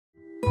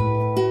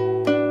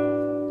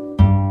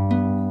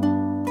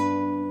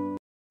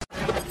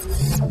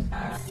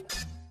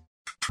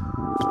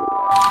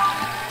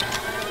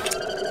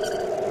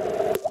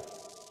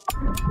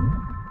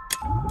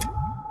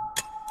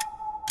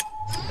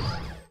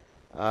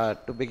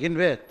To begin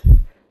with,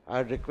 I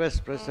would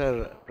request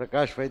Professor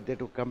Prakash Vaidya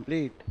to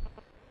complete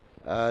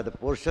the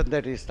portion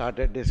that he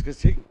started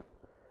discussing.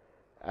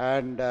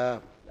 And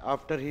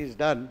after he is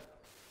done,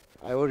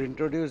 I would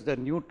introduce the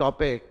new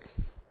topic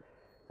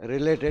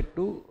related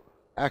to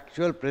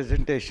actual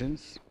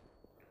presentations,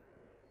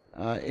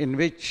 in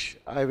which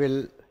I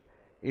will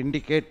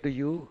indicate to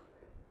you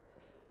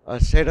a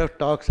set of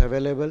talks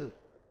available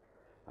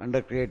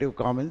under Creative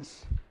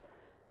Commons,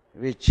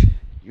 which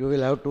you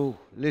will have to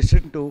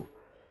listen to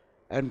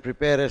and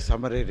prepare a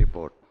summary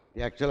report.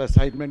 The actual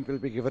assignment will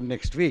be given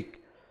next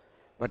week,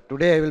 but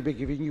today I will be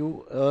giving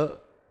you a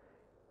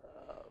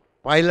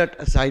pilot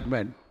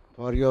assignment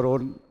for your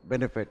own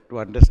benefit to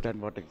understand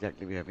what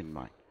exactly we have in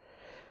mind.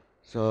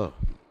 So,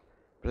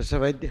 Professor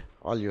Vaidya,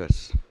 all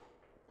yours.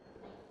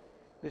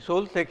 This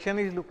whole section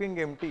is looking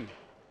empty.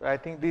 I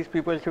think these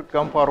people should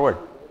come forward.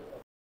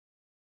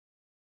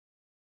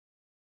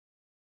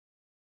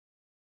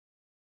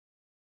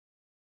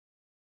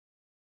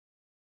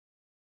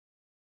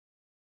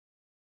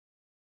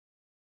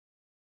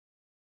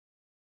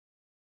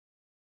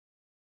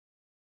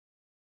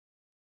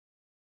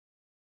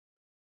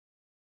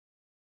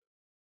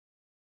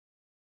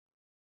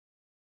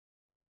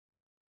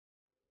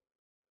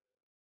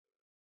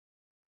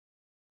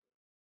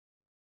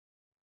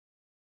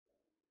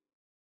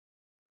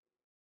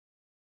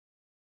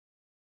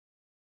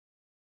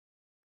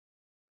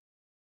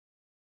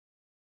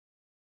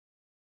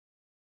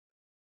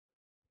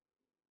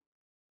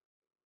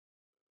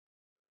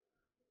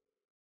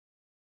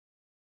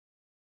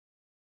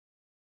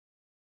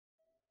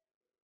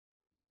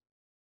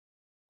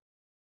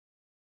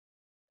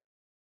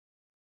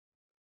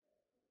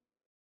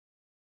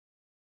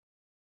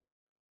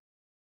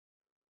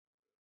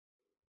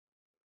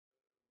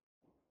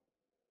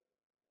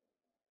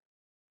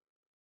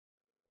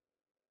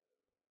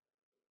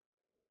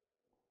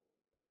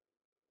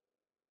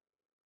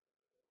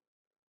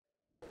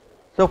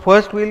 So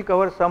first we will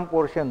cover some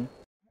portion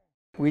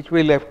which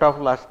we left off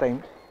last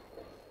time.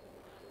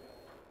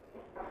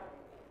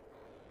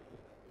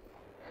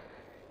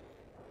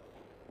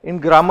 In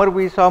grammar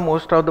we saw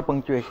most of the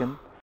punctuation.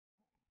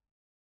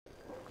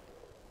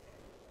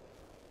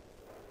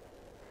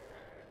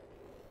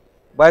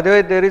 By the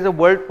way, there is a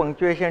World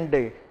Punctuation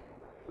Day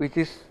which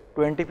is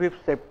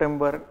 25th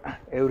September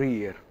every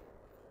year.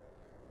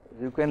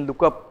 You can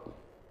look up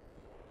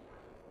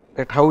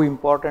that how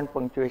important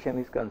punctuation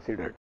is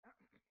considered.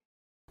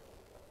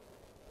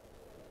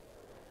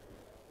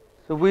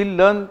 So we will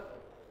learn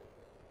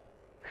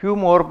few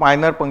more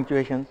minor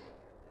punctuations.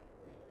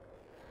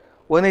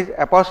 One is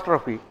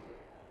apostrophe.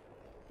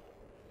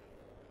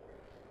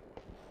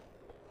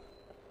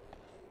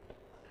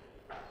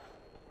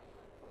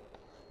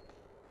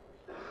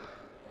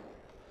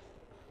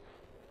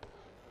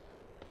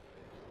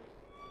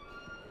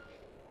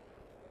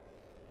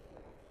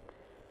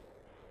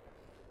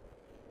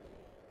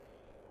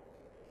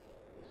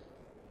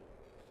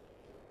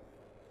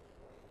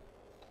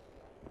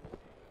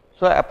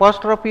 So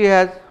apostrophe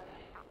has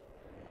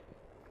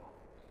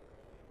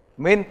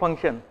main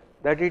function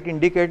that it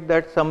indicates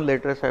that some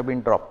letters have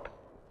been dropped.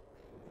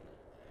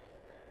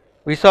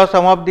 We saw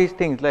some of these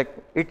things like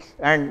it's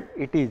and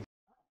it is.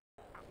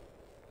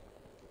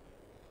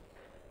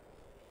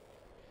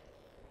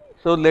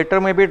 So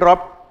letter may be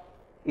dropped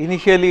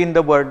initially in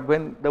the word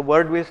when the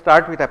word will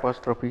start with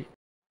apostrophe.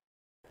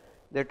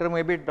 Letter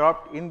may be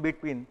dropped in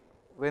between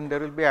when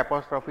there will be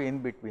apostrophe in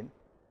between,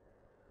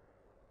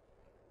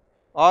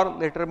 or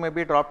letter may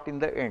be dropped in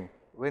the end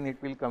when it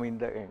will come in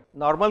the end.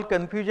 Normal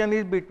confusion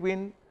is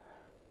between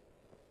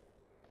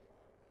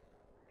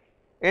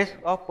S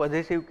of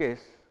possessive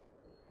case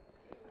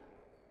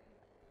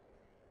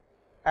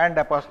and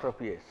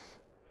apostrophe S,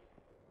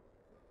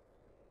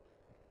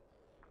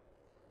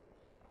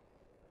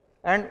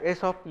 and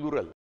S of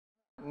plural.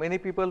 Many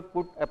people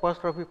put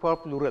apostrophe for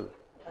plural,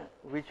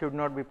 which should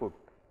not be put.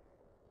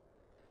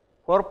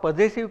 For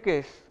possessive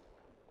case,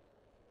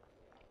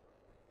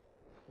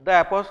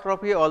 the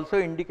apostrophe also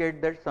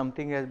indicates that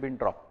something has been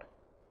dropped.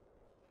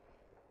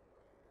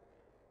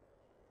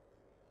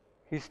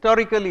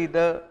 Historically,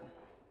 the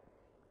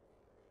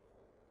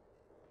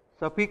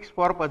suffix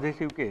for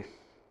possessive case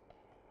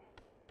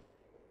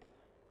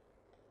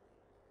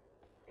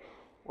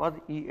was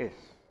es.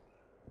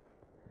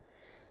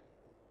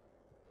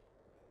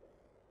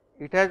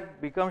 It has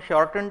become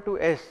shortened to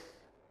s.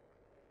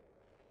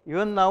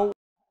 Even now,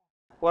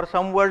 for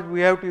some words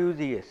we have to use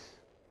es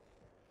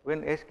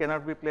when s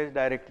cannot be placed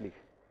directly.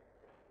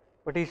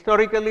 But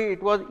historically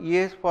it was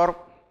es for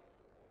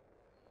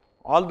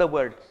all the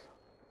words,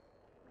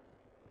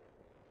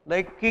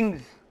 like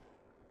kings.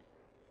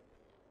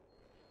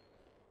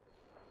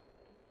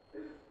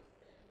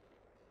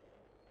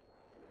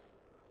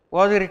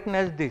 Was written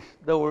as this.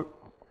 The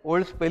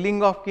old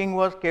spelling of king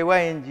was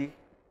kyng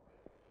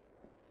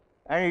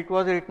and it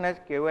was written as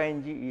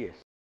kynges.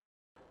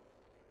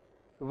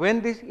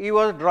 When this e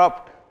was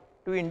dropped,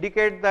 to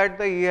indicate that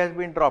the e has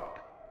been dropped,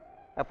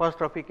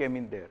 apostrophe came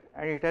in there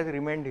and it has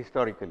remained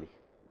historically.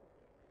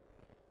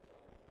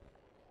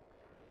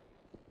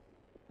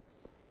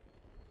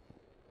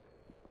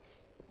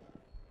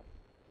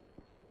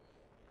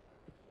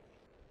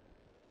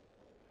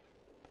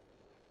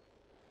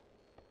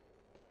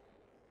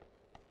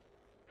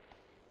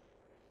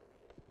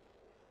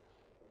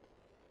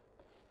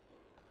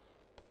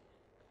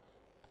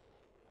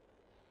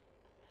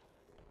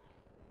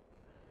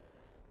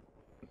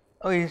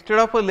 Instead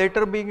of a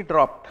letter being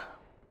dropped,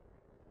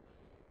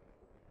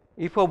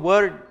 if a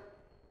word,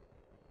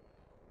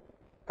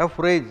 a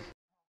phrase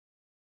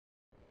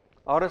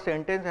or a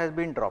sentence has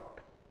been dropped,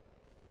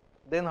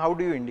 then how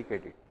do you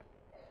indicate it?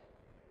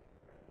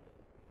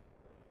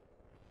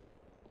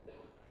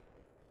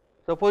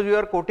 Suppose you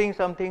are quoting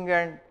something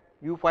and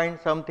you find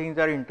some things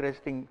are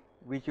interesting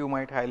which you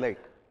might highlight.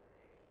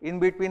 In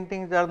between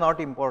things are not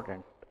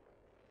important,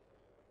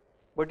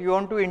 but you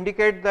want to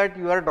indicate that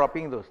you are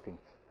dropping those things.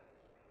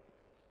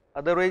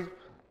 Otherwise,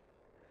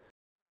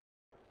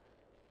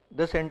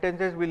 the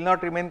sentences will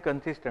not remain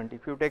consistent.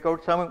 If you take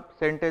out some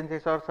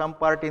sentences or some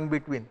part in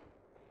between,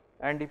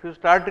 and if you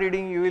start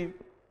reading, you will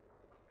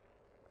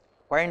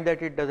find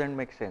that it doesn't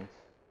make sense.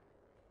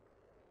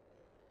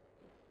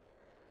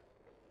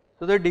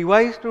 So, the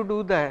device to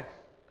do that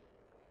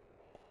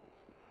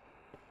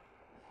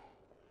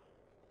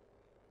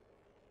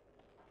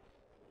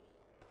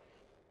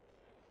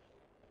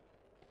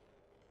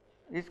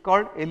is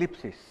called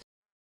ellipsis.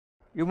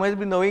 You must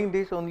be knowing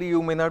this, only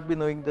you may not be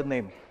knowing the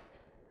name.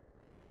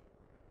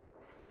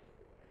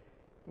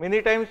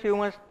 Many times you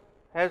must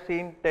have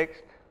seen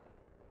text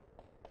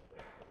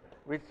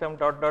with some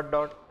dot dot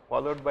dot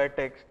followed by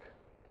text.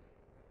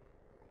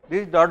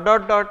 This dot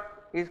dot dot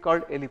is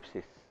called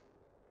ellipsis.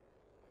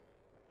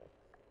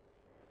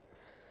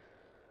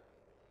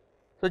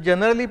 So,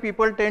 generally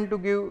people tend to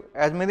give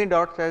as many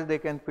dots as they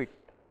can fit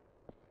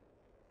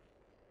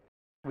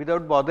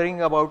without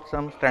bothering about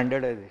some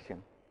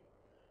standardization.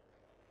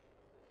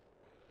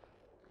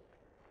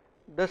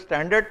 The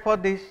standard for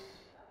this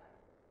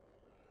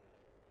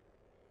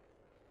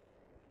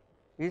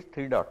is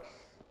 3 dots.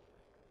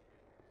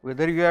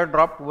 Whether you have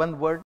dropped one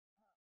word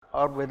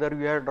or whether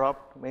you have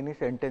dropped many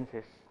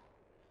sentences,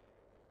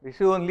 this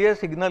is only a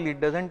signal, it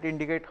does not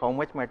indicate how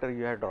much matter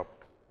you have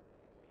dropped.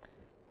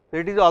 So,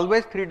 it is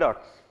always 3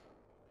 dots.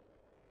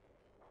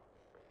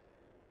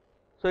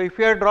 So, if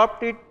you have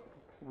dropped it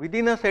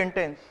within a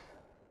sentence,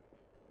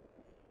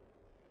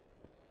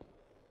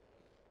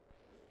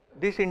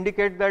 this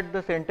indicates that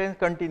the sentence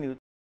continues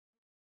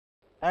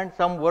and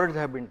some words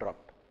have been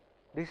dropped.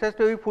 This has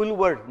to be full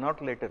words,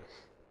 not letters.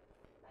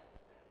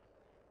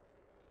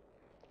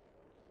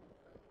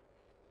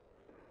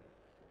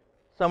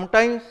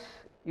 Sometimes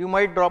you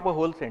might drop a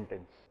whole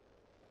sentence.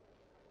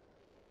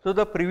 So,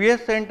 the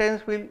previous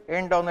sentence will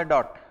end on a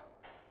dot.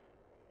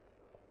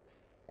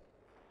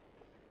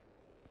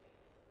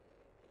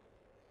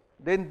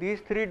 Then these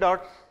 3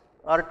 dots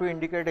are to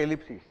indicate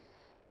ellipses.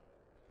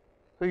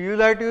 So, you will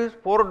have to use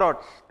 4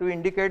 dots to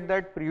indicate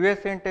that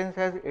previous sentence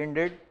has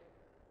ended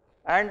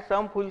and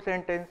some full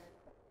sentence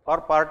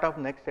or part of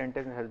next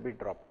sentence has been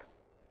dropped.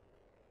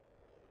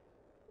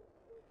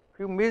 If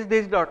you miss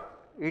this dot,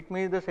 it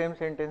means the same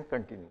sentence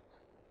continues.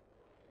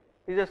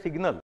 It is a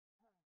signal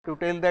to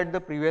tell that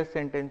the previous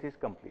sentence is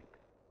complete.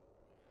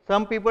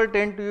 Some people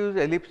tend to use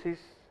ellipses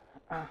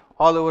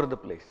all over the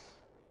place,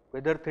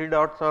 whether 3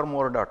 dots or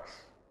more dots.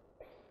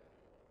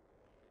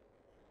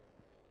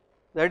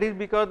 That is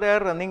because they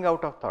are running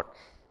out of thoughts.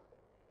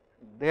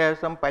 They have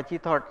some patchy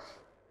thoughts,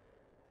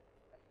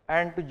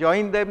 and to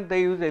join them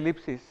they use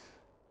ellipses.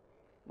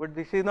 But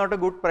this is not a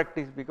good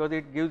practice because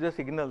it gives a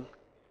signal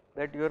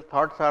that your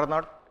thoughts are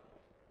not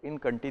in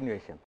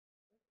continuation.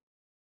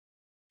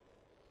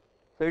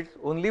 So, it is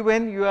only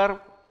when you are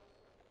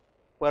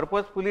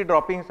purposefully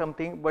dropping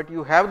something, but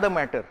you have the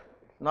matter,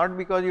 not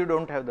because you do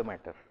not have the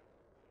matter,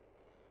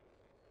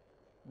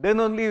 then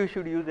only you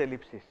should use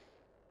ellipses.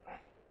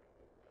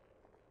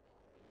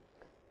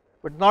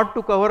 But not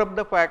to cover up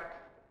the fact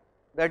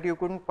that you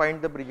could not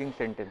find the bridging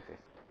sentences.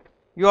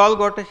 You all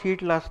got a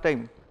sheet last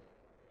time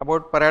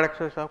about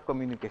paradoxes of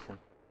communication.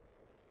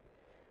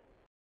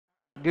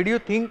 Did you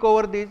think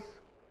over these?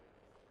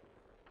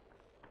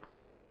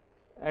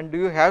 And do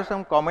you have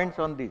some comments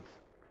on these?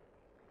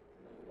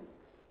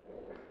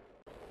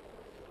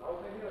 How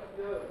many of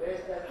you have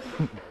read that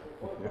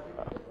before coming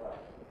to the class?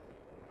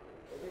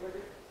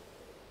 Anybody?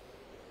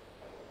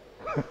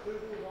 Still do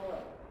know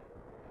one.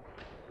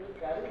 You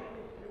carry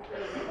these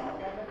futures and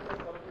ornaments and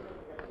computers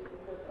kept it in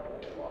the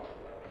trouble or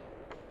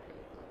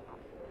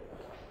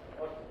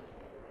what?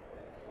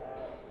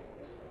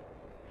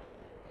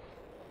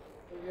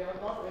 So you have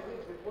not read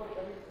it before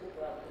coming to the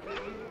class.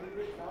 Maybe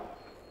read it now,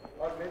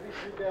 or maybe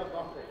they have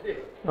not read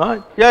it.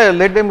 Yeah,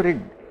 let them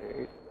read.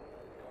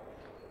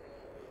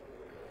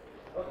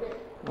 Okay,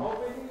 how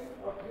many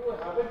of you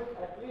haven't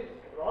at least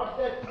brought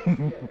that sheet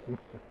here? You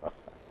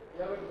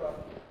haven't brought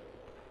it.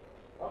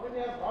 How many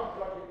have not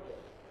brought it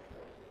here?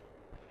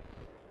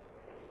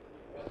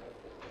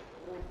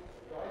 You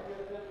join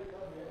yourself with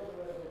some neighbor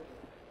wherever.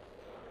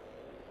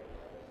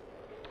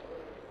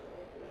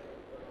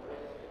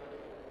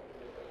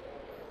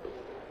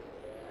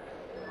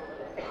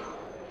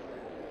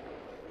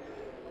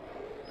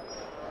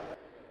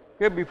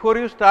 Okay, before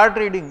you start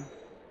reading,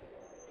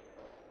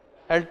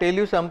 I will tell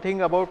you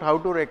something about how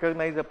to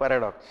recognize a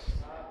paradox.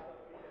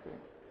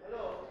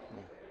 Hello.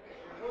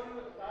 Before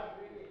you start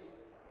reading,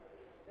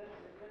 just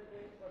listen to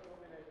it for 2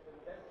 minutes and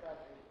then start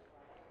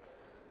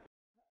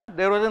reading.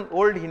 There was an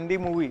old Hindi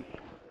movie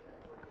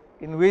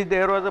in which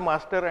there was a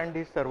master and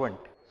his servant.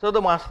 So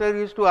the master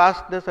used to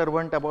ask the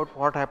servant about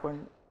what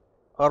happened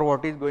or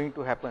what is going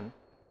to happen,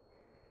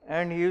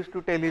 and he used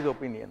to tell his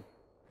opinion.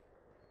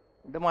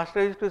 The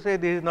master used to say,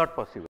 this is not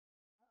possible.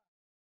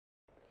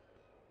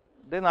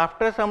 Then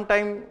after some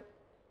time,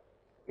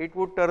 it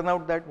would turn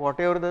out that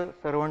whatever the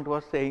servant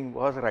was saying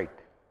was right.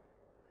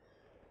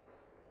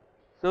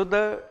 So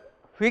the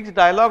fixed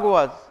dialogue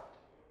was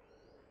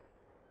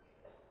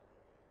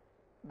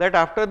that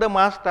after the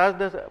master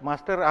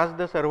asked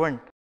the servant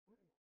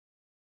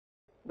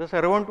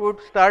would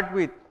start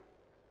with,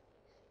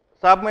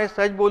 साहब मैं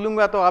सच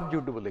बोलूँगा तो आप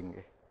झूठ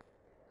बोलेंगे.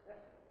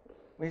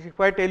 Means if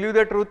I tell you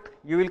the truth,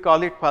 you will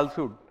call it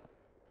falsehood.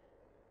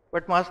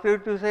 But master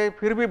used to say,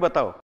 फिर भी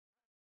बताओ.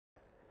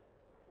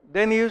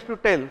 Then he used to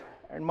tell,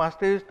 and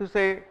master used to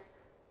say,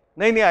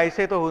 नहीं नहीं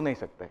ऐसे तो हो नहीं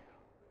सकता है.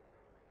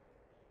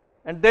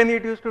 And then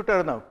it used to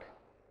turn out.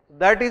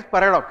 That is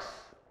paradox.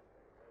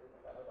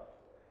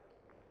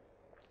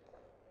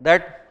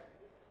 That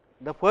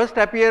the first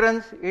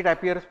appearance, it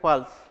appears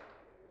false.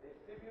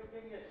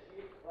 Distributing a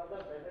sheet for the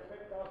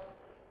benefit of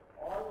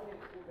all the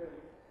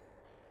students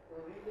to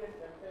read and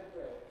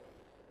contemplate,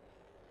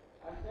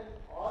 and then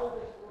all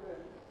the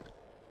students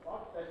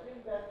not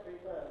touching that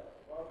paper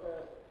for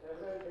the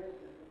several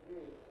days in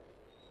between,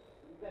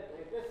 is the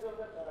greatest of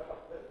the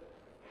paradoxes.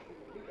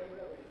 Any kind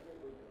of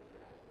experience.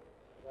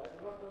 So I do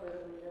not know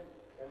whether we can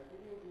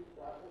continue these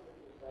classes in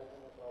this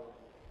fashion at all.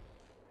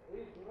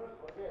 Please do not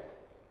forget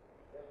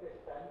that the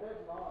standard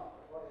norm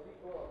for any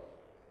course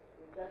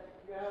is that if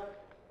you have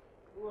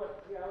 2 or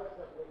 3 hours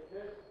of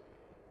lectures,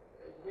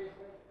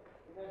 engagement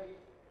in a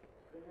week,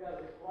 then you are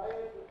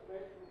required to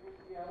spend 2 to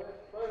 3 hours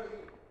per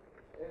week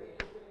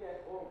religiously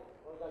at home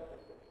for that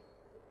lecture.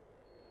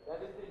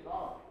 That is the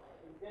norm,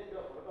 in case you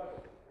have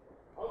forgotten.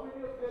 How many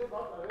of you are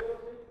not aware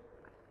of it?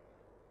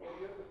 So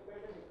you have to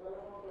spend an equal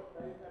amount of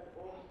time at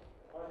home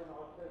or in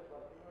hostel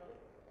working on it?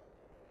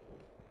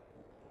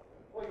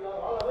 Oh, you are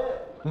all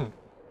aware?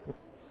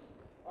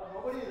 Or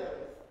nobody is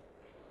aware?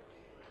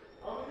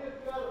 How many of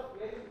you are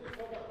hearing this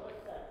for the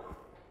first time?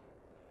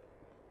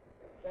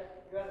 That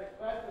you are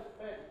required to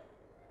spend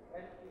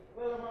an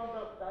equal amount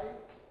of time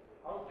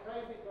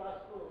outside the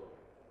classroom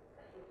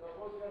to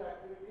support your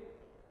activities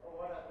or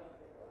what happens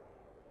in class.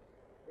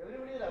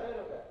 Everybody is aware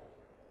of that.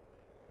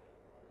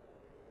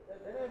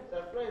 Then I am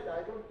surprised.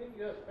 I don't think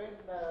you have spent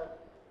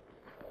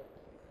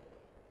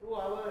 2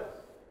 hours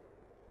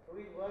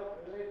doing work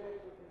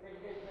related to this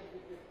engagement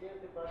with the sales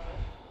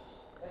department,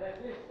 and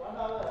at least 1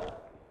 hour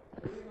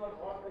doing on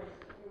what the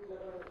institute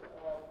level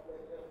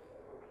lectures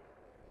do.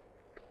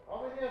 How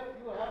many of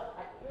you have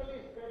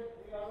actually spent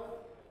 3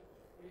 hours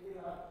in the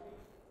last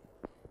week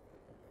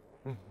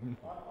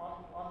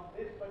on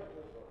this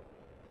particular course?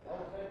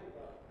 Outside the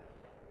class?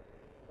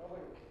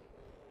 Nobody.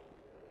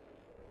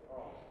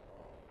 Oh.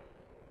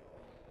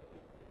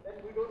 Then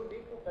we don't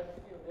need to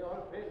continue, they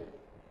all fail.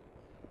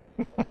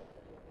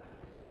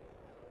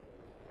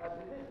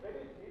 This is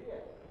very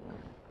serious.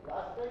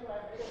 Last time I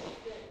made a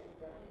mistake in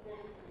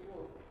communicating to you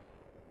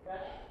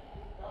that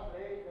you come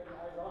late and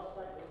I lost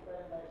my paper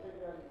and I said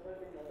you are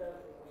inserting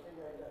letters or something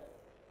like that.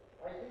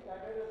 I think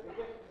I made a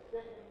biggest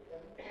mistake in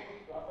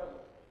communicating properly.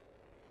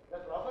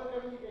 The proper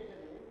communication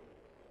is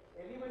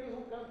anybody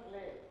who comes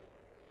late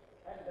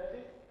and does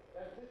it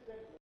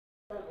consistently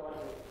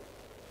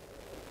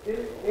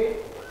till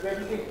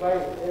 8:25,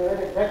 there were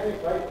exactly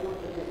 5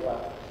 students in the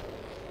class.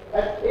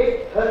 At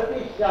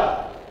 8:30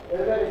 sharp,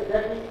 there were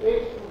exactly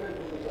 8 students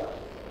in the class.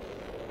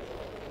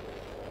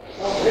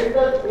 Now when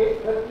does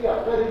 8:30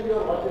 occur in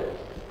your watches?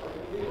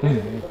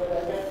 So that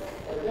I can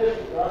adjust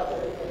the class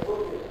and I can go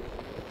to it.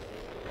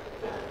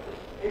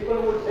 People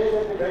would say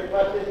that the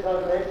breakfast is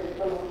all right,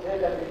 people would say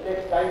that it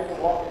takes time to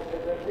walk,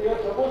 etc. So you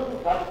are supposed to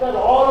factor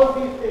all of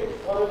these things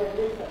for an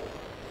engagement.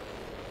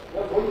 You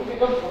are going to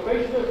become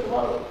professionals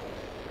tomorrow.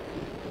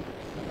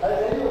 I'll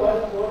tell you one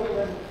story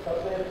when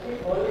Dr. S.P.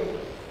 Kohli,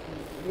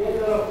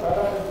 creator of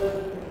Tata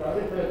Consultancy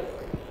Services,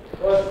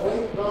 was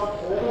going from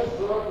 11th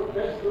floor to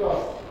 10th floor,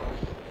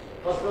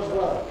 first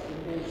floor in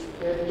the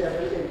area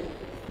building.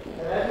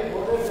 And as he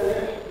boarded the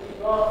lift, he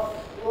saw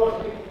 2 or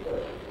 3 people.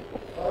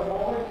 For a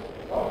moment,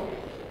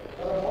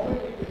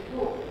 he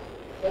knew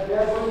that they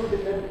are going to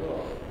the 10th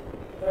floor.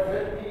 But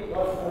when he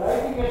was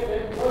arriving at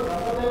 10th floor,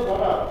 none of them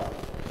got up.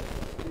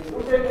 He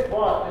looked at his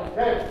watch and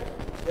said,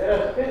 there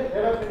are still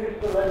 7 minutes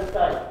to lunch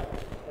time,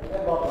 and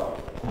then walk out.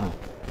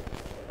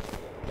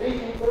 3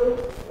 people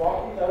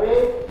walking away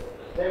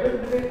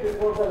 7 minutes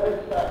before the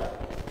lunch time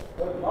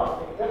was not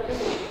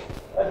acceptable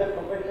as a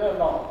professional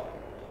norm.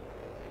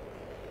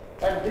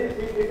 And this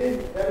he did in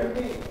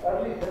early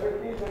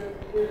 70s when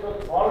this was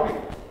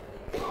forming.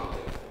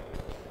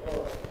 So,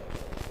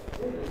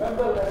 please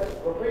remember that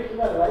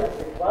professional life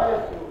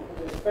requires you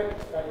to respect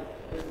time.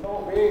 There is no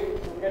way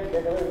you can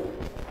get away with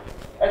it.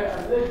 And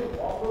unless you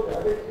form those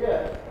habits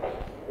here,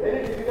 very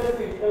difficult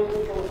to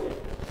introduce those things.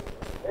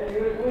 Then you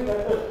will do it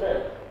under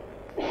stress.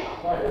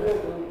 Might as well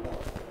do it now.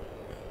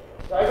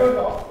 So I don't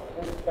know,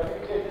 this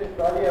communication is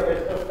probably a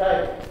waste of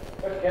time.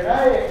 But can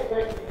I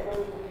expect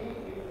people to be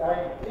in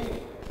time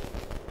free?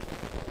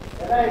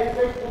 Can I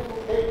expect you to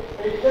take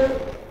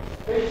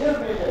special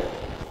measures?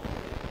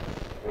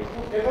 If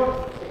you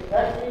cannot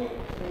exactly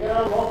figure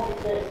out what it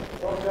takes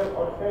from your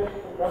hotel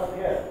to come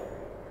here,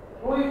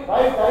 do it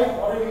 5 times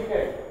on a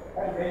weekend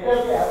and measure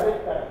the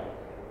average time.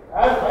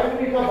 Add 5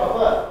 minutes of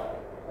buffer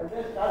and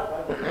then start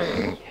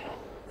calculating.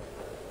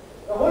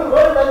 The whole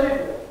world does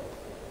it.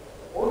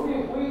 Only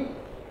we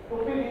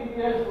stupid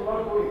Indians do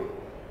not do it.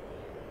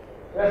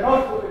 We are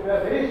not stupid, we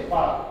are very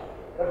smart.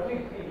 But we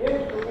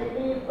behave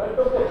stupidly in front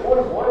of the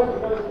whole world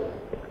because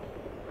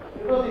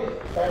you know the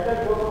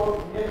standard goes about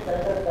Indian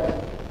standard time.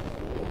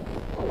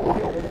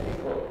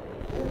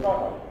 It is not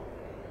on.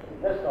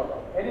 It's just not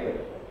on. Anyway,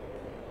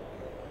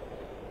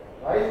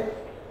 while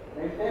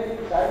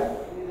maintaining time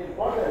is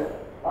important,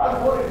 far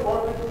more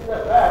important is the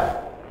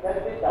fact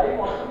that the time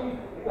ought to be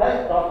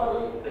utilized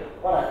properly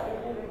for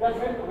activities which are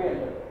meant to be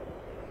undertaken.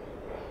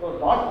 So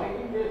not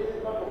making this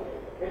is not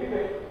okay.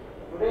 Anyway,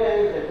 today I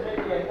will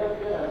definitely end up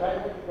with an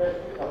assignment which has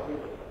to be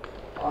completed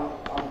on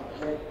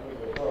next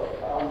week, so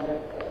on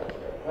next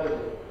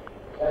Thursday.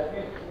 That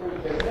means you will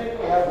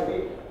definitely have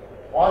very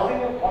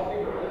positive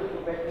contributions to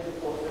make this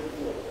process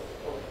clear.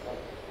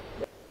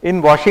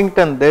 In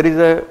Washington, there is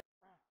a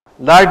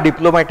large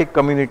diplomatic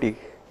community,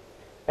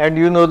 and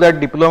you know that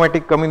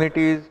diplomatic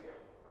community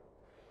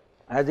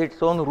has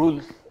its own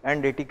rules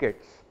and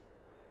etiquettes.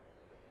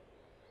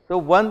 So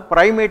one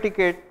prime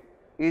etiquette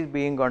is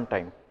being on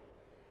time.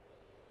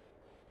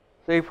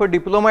 So if a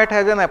diplomat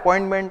has an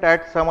appointment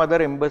at some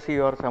other embassy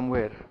or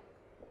somewhere,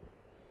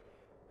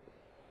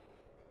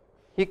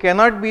 he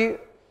cannot be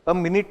a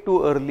minute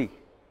too early.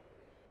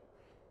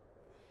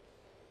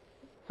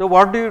 So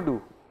what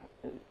do?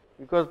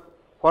 Because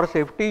for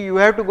safety you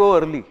have to go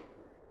early.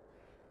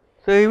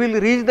 So he will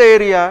reach the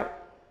area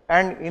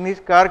and in his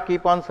car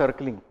keep on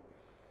circling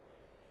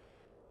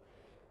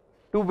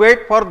to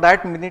wait for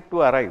that minute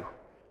to arrive.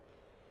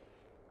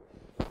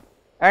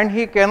 And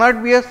he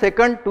cannot be a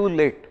second too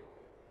late.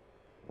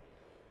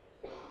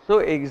 So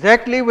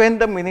exactly when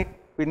the minute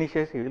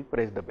finishes, he will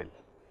press the bell.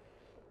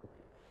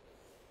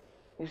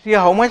 You see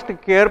how much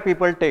care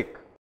people take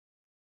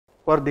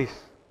for this.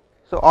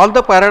 So all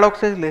the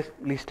paradoxes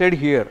listed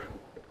here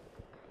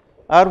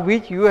are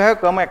which you have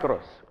come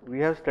across. We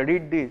have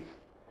studied this.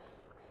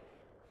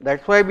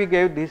 That's why we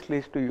gave this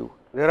list to you.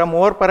 There are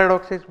more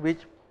paradoxes which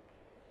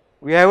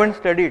we haven't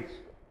studied,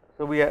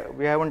 so we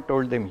haven't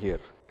told them here.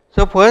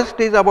 So first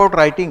is about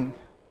writing,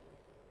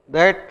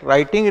 that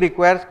writing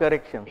requires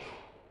corrections.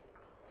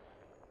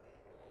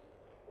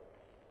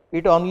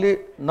 It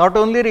not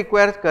only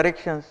requires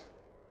corrections,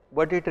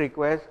 but it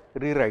requires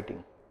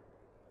rewriting.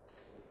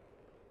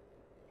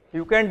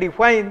 You can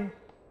define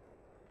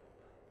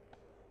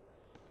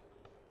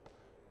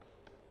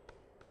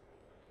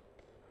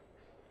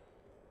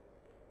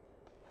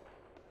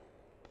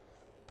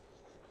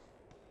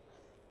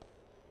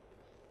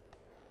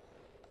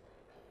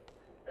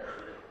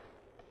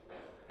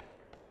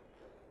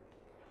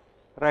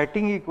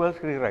writing equals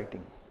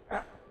rewriting.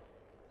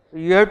 So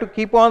you have to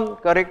keep on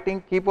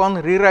correcting, keep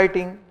on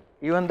rewriting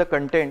even the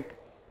content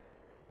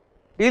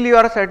till you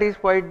are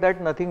satisfied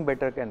that nothing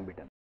better can be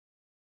done.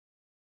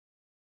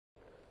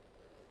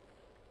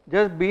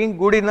 Just being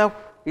good enough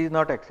is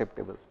not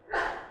acceptable.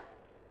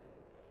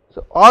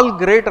 So all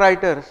great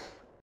writers,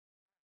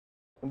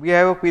 we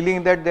have a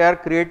feeling that they are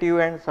creative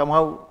and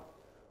somehow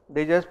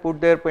they just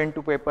put their pen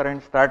to paper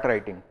and start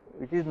writing,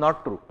 which is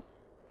not true.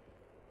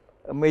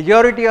 A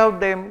majority of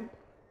them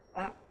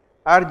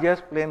are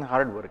just plain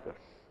hard workers.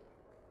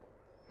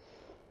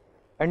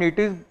 And it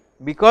is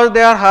because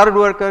they are hard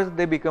workers,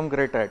 they become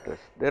great writers.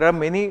 There are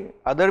many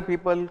other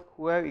people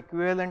who have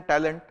equivalent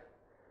talent,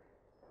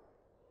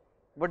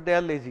 but they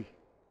are lazy.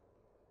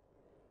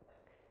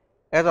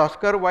 As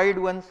Oscar Wilde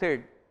once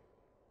said,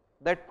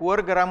 that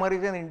poor grammar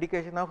is an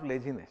indication of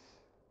laziness.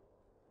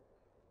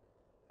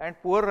 And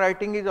poor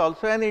writing is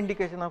also an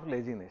indication of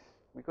laziness,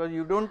 because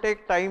you don't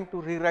take time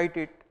to rewrite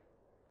it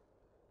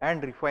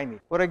and refine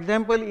it. For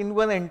example, in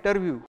one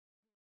interview,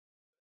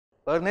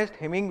 Ernest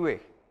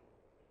Hemingway,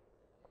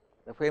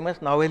 the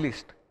famous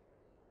novelist,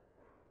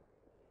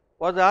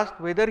 was asked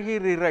whether he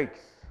rewrites.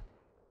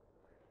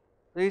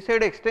 So he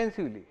said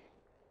extensively.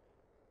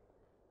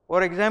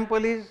 For example,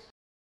 his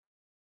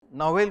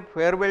novel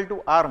Farewell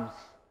to Arms,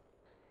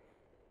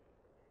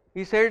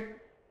 he said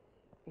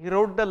he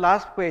wrote the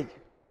last page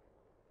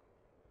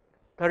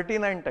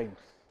 39 times.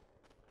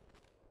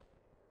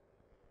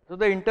 So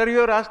the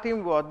interviewer asked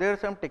him, was there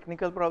some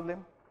technical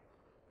problem?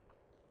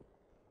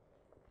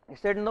 He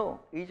said, no,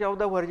 each of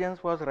the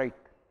versions was right.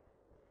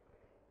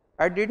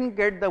 I didn't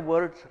get the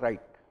words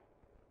right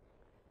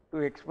to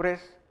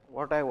express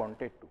what I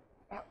wanted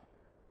to.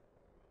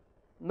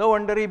 No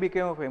wonder he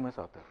became a famous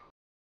author.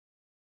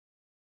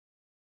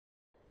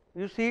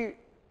 You see,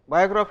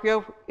 biography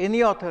of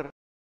any author,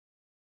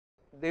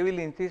 they will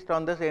insist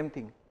on the same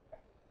thing,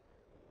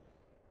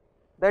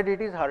 that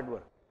it is hard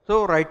work.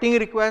 So writing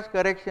requires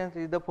corrections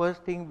is the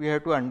first thing we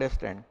have to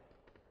understand.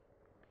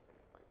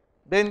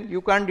 then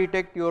you can't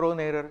detect your own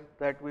errors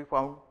that we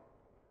found.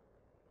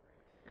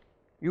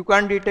 You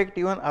can't detect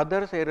even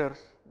others' errors,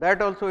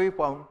 that also we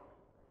found,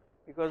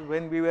 because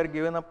when we were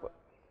given a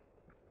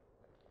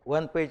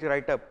one page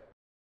write up,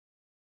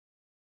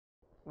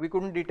 we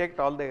couldn't detect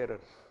all the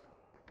errors.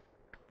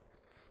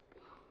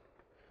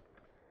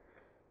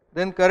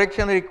 Then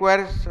correction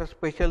requires a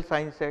special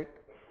sign set,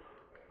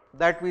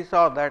 that we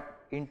saw that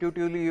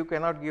intuitively you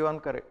cannot do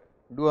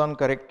on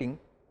correcting,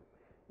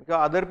 because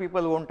other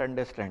people won't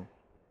understand,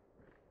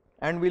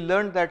 and we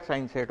learned that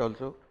sign set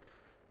also.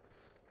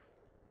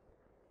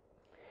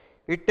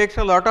 It takes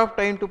a lot of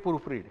time to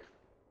proofread.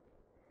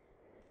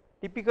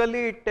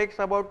 Typically it takes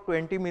about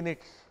 20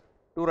 minutes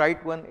to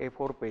write one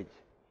A4 page,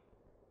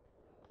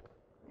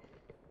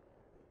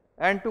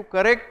 and to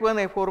correct one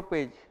A4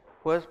 page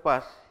first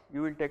pass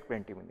you will take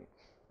 20 minutes.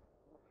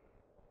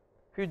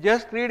 If you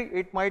just read,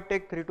 it might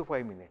take 3 to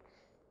 5 minutes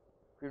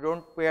if you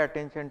don't pay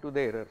attention to the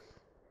errors.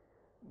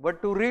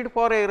 But to read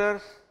for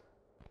errors,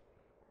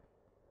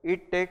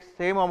 it takes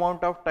same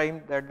amount of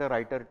time that the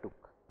writer took.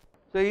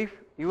 So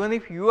even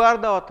if you are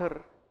the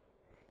author,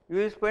 you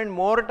will spend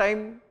more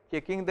time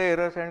checking the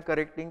errors and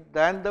correcting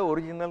than the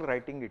original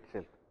writing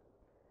itself.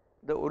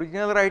 The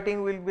original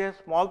writing will be a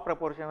small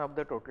proportion of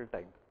the total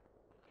time.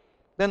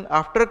 Then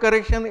after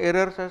correction,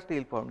 errors are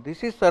still found.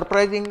 This is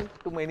surprising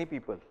to many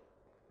people.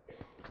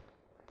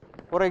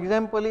 For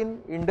example,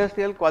 in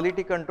industrial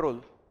quality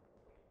control,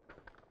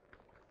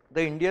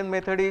 the Indian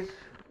method is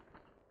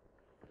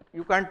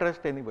you can't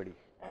trust anybody,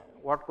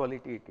 what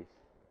quality it is.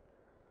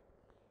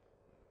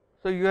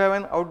 So you have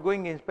an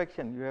outgoing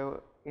inspection, you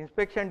have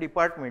inspection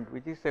department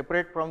which is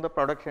separate from the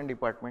production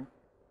department,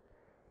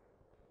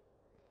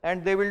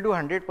 and they will do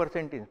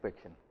 100%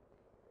 inspection.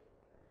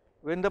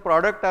 When the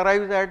product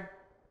arrives at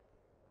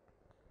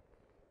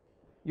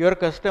your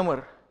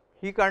customer,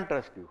 he can't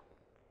trust you.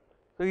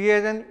 So he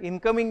has an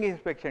incoming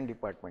inspection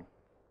department.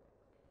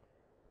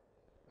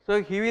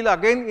 So he will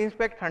again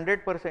inspect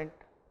 100%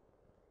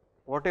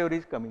 whatever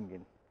is coming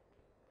in.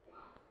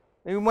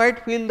 You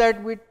might feel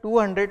that with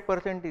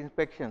 200%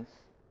 inspections,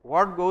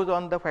 what goes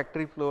on the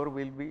factory floor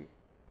will be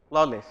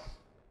flawless.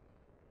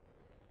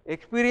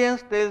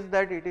 Experience tells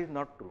that it is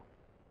not true.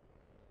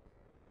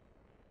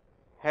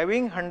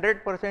 Having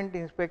 100%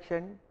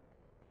 inspection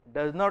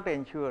does not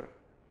ensure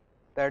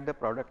that the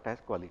product has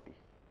quality.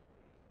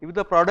 If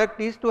the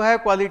product is to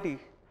have quality,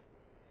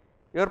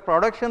 your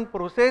production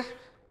process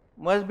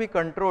must be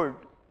controlled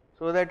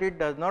so that it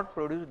does not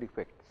produce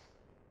defects.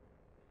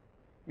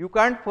 You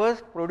can't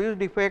first produce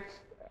defects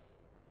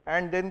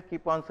and then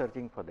keep on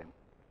searching for them.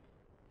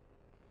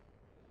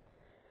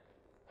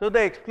 So the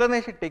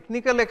explanation,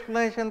 technical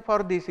explanation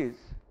for this is,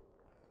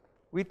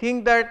 we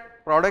think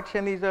that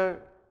production is a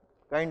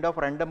kind of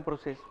random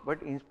process,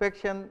 but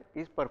inspection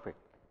is perfect.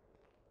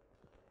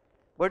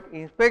 But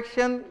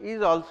inspection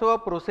is also a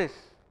process,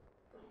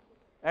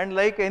 and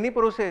like any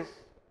process,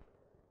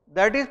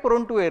 that is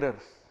prone to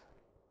errors.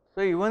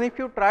 So even if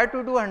you try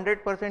to do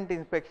 100%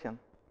 inspection,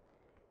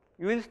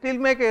 you will still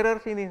make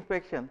errors in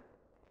inspection,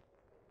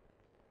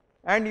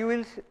 and you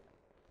will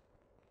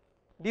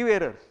give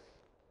errors.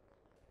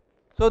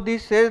 So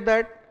this says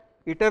that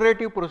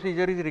iterative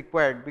procedure is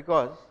required,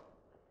 because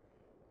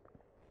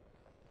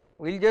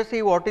we will just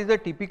see what is the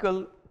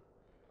typical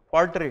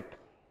fault rate.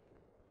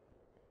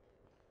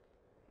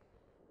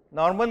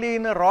 Normally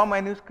in a raw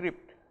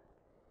manuscript,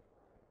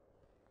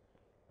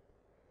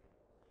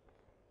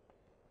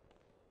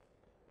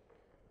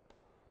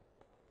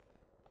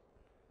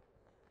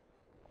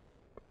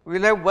 we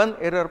will have one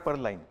error per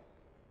line.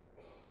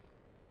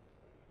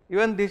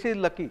 Even this is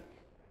lucky.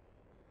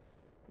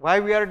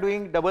 Why we are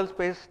doing double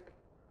spaced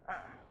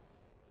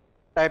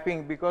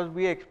typing? Because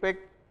we expect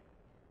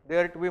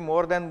there to be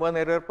more than one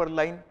error per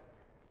line,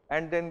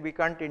 and then we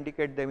can't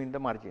indicate them in the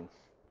margins.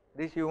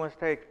 This you must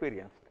have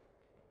experienced.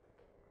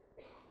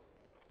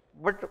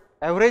 But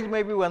average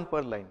may be one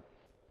per line,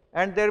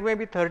 and there may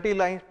be 30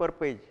 lines per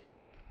page.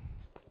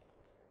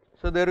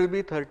 So there will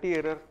be 30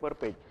 errors per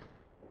page.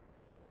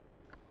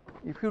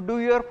 If you do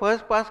your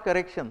first pass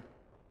correction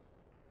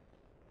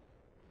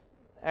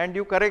and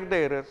you correct the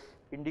errors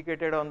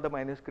indicated on the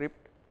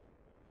manuscript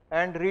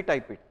and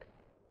retype it,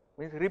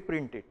 means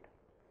reprint it,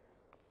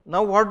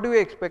 now what do you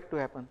expect to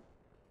happen?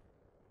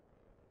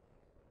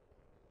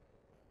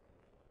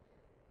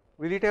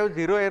 Will it have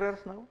 0 errors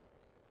now?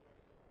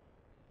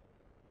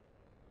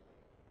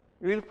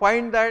 You will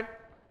find that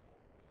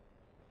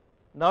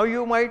now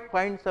you might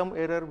find some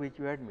error which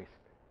you had missed.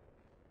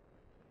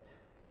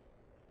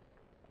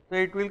 So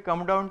it will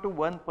come down to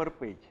 1 per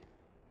page.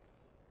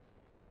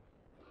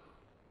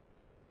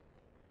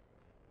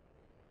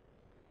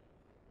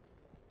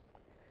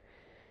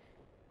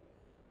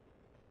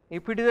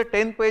 If it is a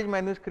 10-page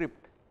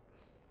manuscript,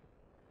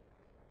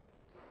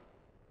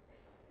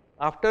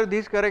 after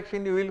this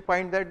correction you will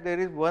find that there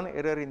is 1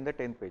 error in the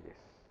 10 pages.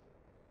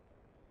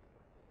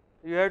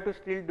 You have to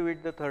still do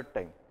it the third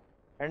time.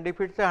 And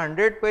if it is a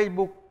 100-page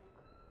book,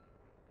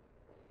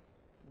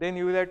 then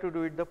you will have to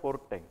do it the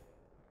fourth time.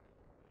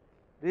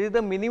 This is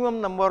the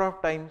minimum number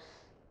of times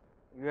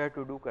you have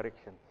to do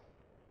corrections.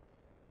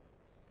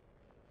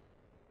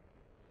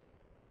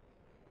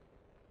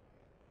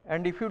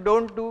 And if you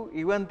don't do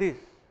even this,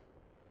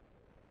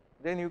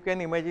 then you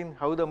can imagine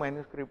how the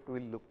manuscript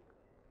will look.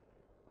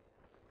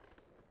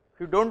 If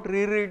you don't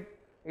reread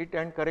it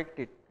and correct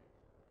it,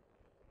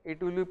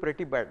 it will be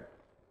pretty bad.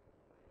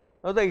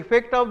 Now, the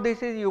effect of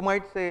this is, you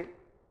might say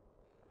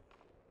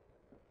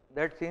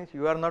that since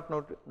you are not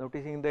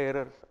noticing the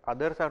errors,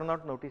 others are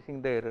not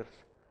noticing the errors,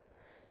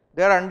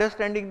 they are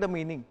understanding the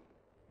meaning.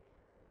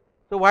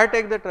 So, why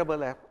take the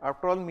trouble?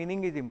 After all,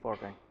 meaning is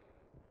important.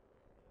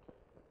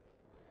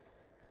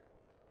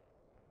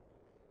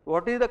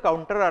 What is the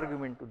counter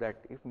argument to that?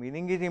 If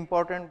meaning is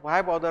important,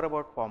 why bother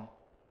about form?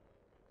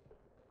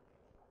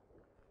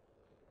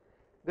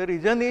 The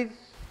reason is,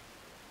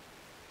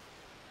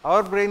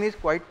 our brain is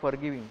quite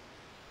forgiving.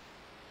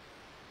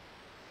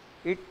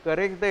 It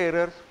corrects the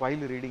errors while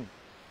reading.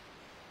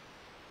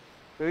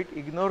 So, it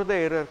ignores the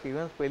errors,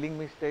 even spelling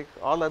mistakes,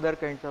 all other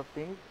kinds of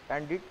things,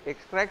 and it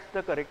extracts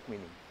the correct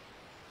meaning.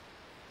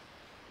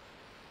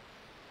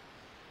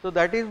 So,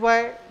 that is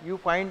why you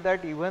find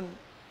that even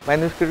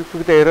manuscripts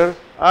with errors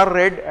are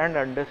read and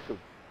understood.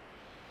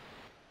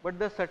 But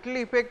the subtle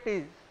effect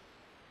is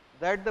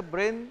that the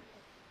brain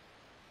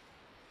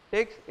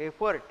takes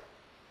effort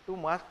to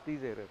mask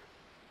these errors,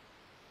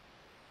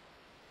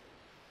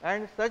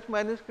 and such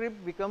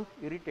manuscript becomes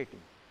irritating.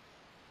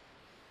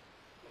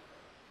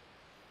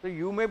 So,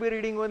 you may be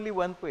reading only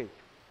one page,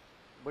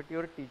 but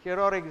your teacher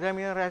or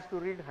examiner has to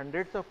read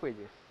hundreds of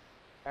pages,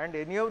 and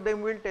any of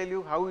them will tell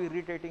you how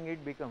irritating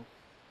it becomes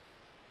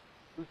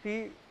to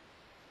see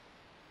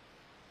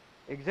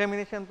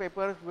examination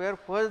papers where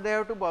first they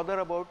have to bother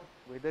about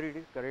whether it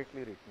is correctly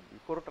written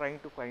before trying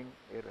to find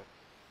errors.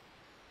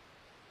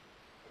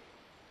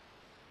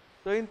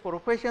 So, in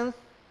professions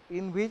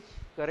in which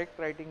correct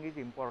writing is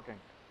important,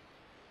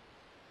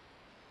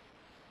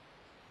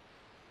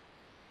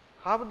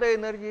 half the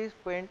energy is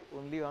spent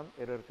only on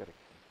error correction.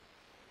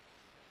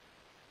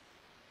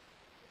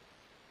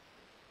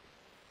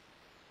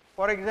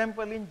 For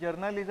example, in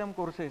journalism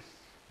courses,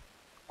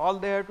 all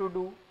they have to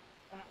do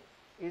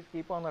is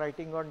keep on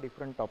writing on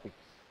different topics.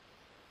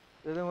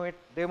 So,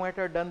 they might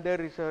have done their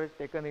research,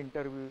 taken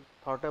interviews,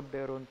 thought up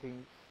their own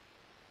things,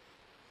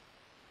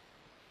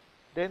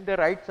 then they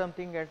write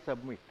something and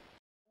submit.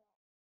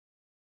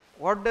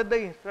 What does the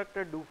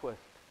instructor do first?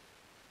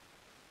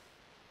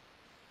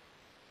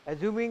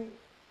 Assuming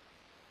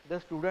the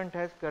student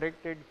has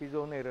corrected his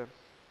own errors,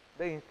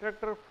 the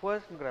instructor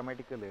first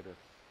grammatical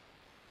errors.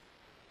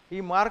 He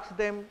marks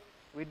them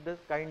with the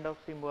kind of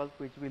symbols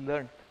which we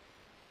learnt,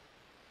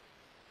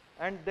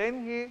 and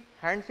then he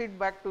hands it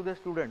back to the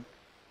student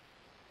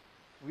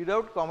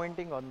without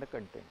commenting on the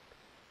content.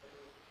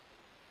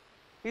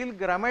 Till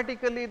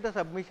grammatically the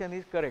submission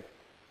is correct,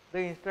 the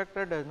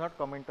instructor does not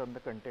comment on the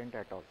content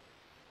at all.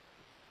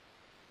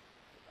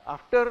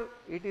 After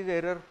it is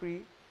error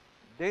free,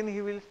 then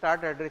he will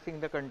start addressing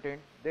the content,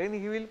 then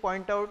he will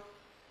point out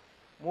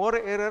more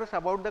errors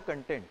about the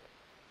content,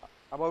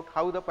 about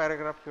how the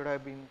paragraph should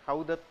have been,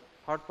 how the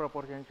thought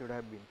proportion should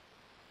have been.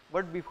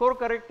 But before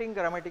correcting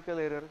grammatical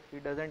errors, he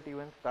does not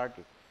even start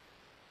it.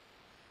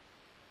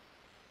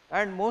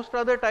 And most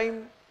of the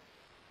time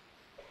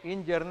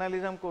in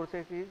journalism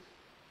courses is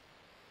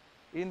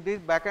in this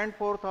back and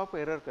forth of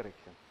error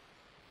correction.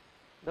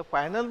 The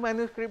final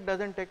manuscript does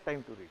not take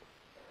time to read.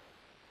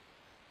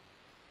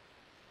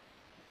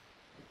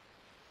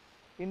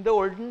 In the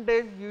olden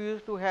days, you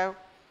used to have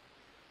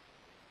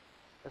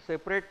a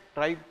separate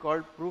tribe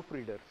called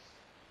proofreaders.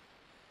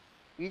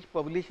 Each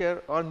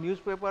publisher or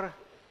newspaper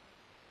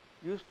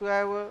used to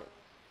have a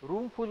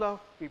room full of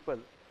people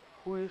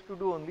who used to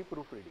do only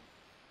proofreading.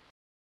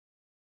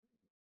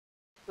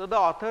 So, the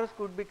authors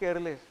could be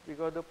careless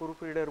because the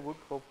proofreader would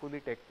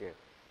hopefully take care.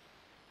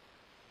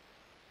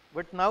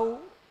 But now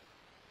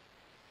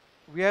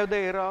we have the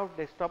era of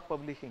desktop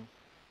publishing,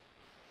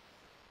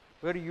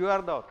 where you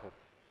are the author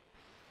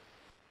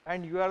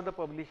and you are the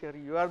publisher,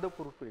 you are the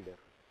proofreader.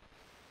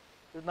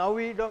 So, now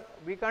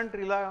we can't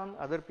rely on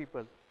other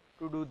people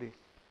to do this.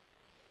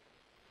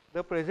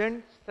 The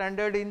present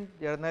standard in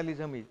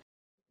journalism is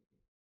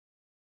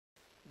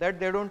that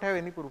they don't have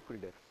any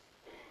proofreaders.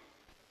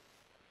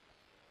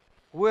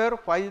 Whoever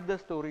files the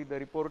story, the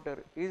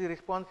reporter, is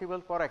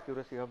responsible for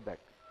accuracy of that.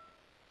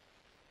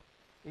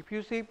 If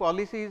you see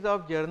policies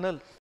of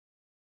journals,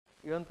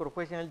 even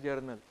professional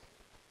journals,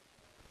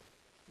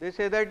 they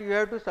say that you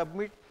have to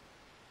submit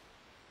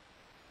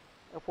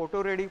a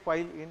photo ready file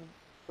in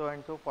so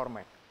and so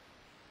format.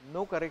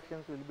 No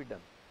corrections will be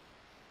done.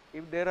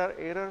 If there are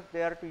errors,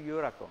 they are to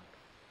your account.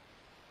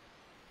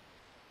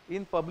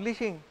 In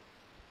publishing,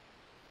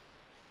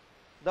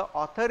 the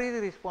author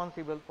is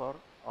responsible for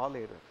all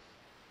errors.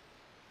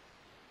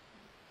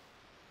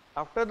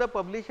 After the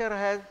publisher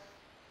has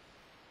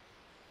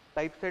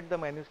typeset the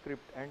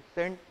manuscript and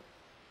sent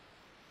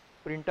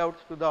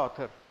printouts to the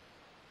author,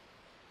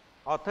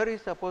 author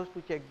is supposed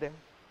to check them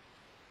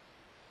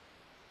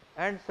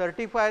and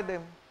certify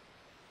them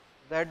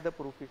that the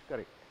proof is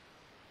correct.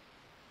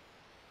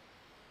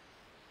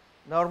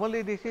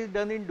 Normally this is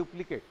done in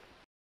duplicate.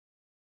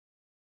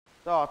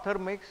 The author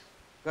makes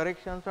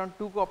corrections on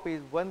 2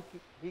 copies, one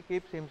he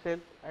keeps himself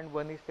and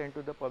one is sent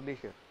to the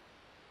publisher.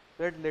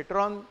 So that later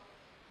on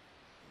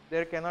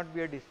there cannot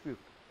be a dispute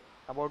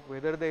about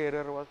whether the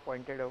error was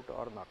pointed out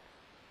or not.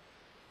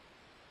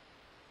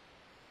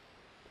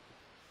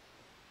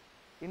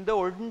 In the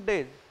olden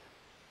days,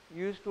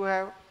 you used to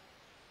have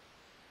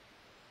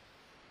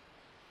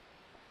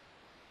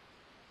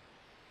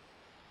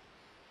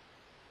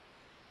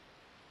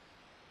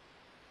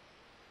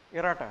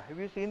errata. Have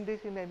you seen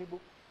this in any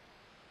book?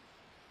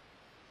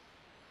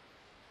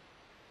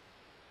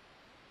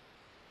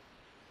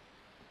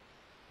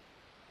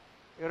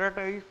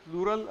 Errata is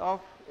plural of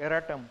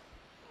erratum,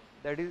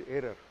 that is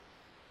error.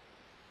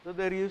 So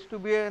there used to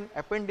be an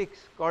appendix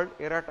called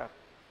errata,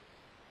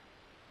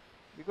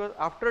 because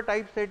after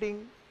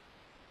typesetting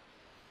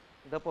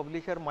the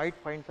publisher might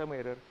find some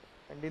error,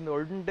 and in the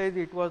olden days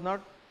it was not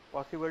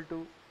possible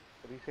to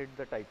reset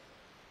the type.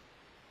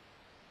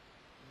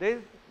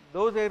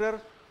 Those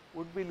errors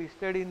would be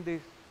listed in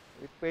this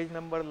with page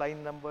number,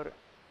 line number,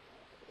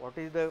 what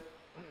is the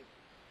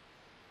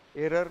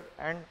error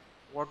and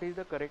what is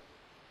the correct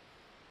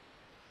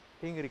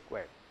thing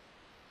required.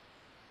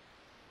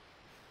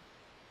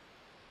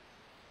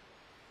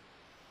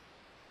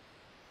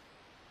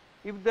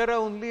 If there are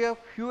only a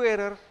few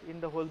errors in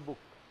the whole book,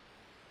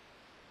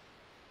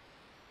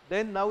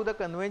 then now the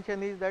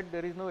convention is that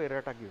there is no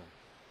errata given.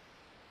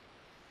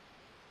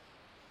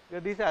 So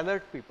this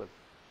alerts people.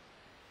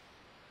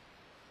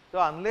 So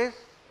unless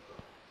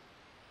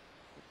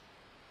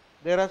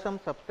there are some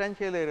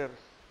substantial errors,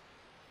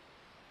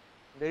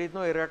 there is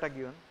no errata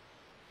given,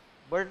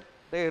 but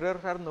the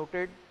errors are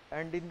noted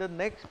and in the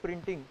next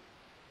printing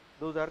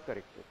those are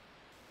corrected.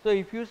 So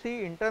if you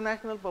see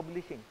international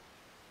publishing,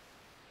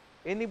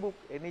 any book,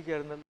 any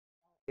journal,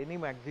 any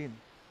magazine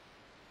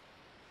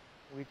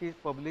which is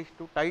published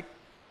to tight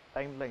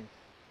timelines,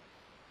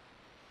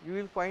 you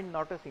will find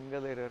not a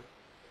single error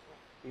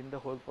in the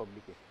whole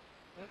publication.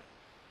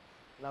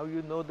 Now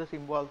you know the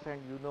symbols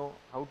and you know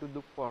how to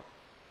look for.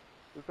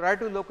 You try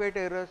to locate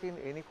errors in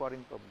any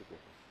foreign publication.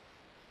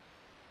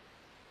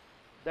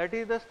 That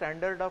is the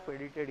standard of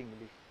edited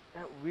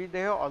English.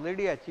 They have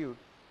already achieved,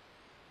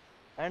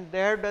 and they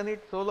have done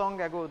it so long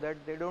ago that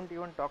they don't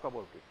even talk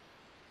about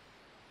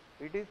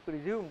it. It is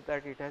presumed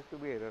that it has to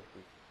be error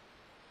free.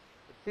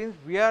 Since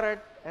we are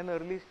at an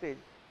early stage,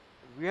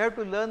 we have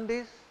to learn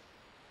this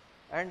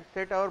and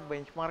set our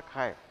benchmark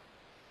high,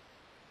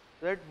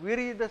 so that we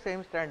reach the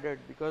same standard,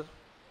 because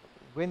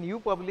when you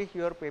publish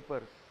your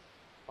papers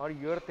or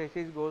your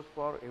thesis goes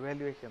for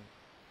evaluation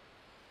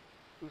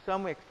to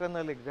some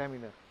external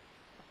examiner,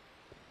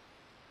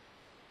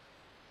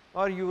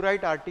 or you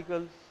write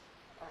articles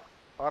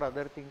or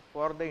other things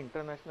for the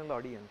international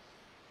audience,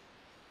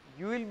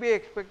 you will be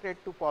expected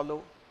to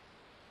follow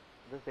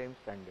the same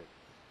standard.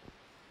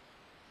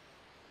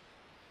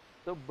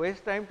 So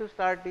best time to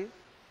start is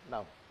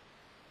now.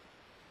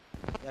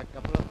 Yeah, a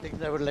couple of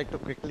things I would like to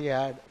quickly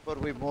add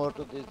before we move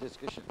to this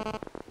discussion.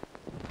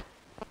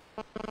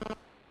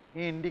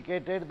 He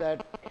indicated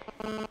that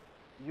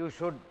you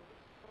should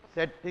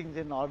set things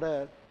in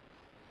order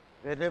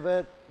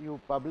whenever you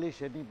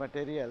publish any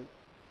material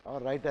or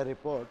write a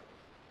report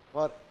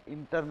for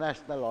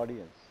international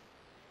audience.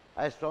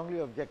 I strongly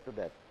object to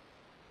that.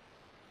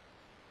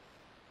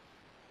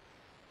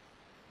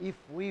 If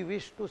we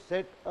wish to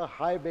set a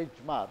high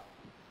benchmark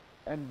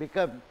and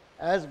become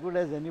as good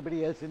as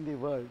anybody else in the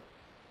world,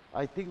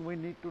 I think we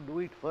need to do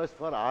it first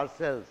for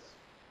ourselves,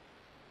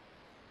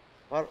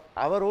 for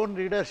our own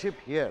readership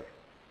here.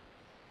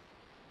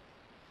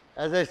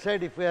 As I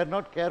said, if we are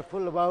not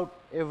careful about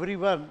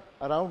everyone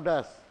around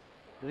us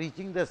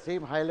reaching the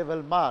same high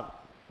level mark,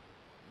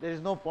 there is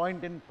no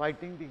point in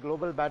fighting the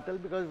global battle,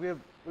 because we have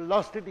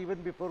lost it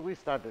even before we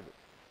started it.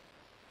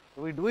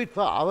 So we do it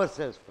for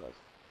ourselves first.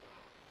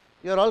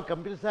 You are all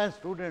computer science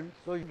students,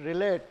 so you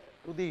relate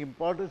to the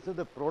importance of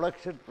the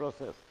production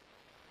process,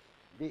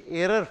 the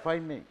error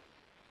finding.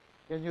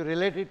 Can you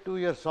relate it to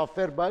your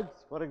software bugs,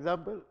 for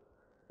example?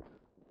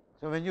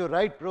 So when you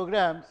write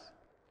programs,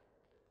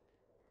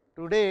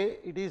 today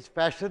it is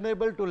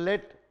fashionable to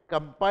let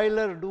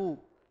compiler do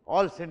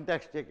all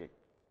syntax checking.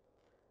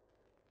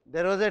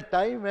 There was a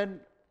time when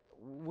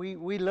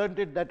we learned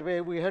it that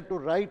way. We had to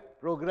write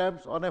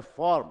programs on a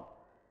form,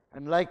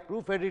 and like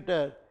proof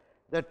editor,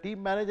 the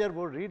team manager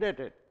would read at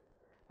it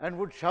and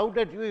would shout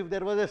at you if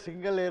there was a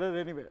single error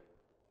anywhere.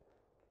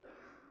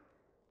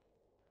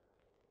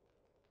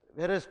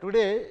 Whereas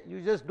today,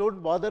 you just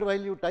don't bother while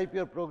you type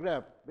your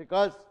program,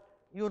 because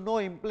you know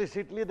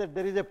implicitly that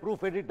there is a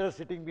proof editor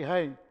sitting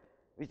behind,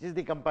 which is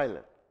the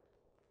compiler.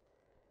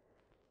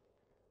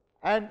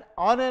 And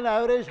on an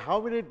average,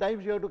 how many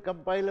times you have to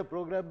compile a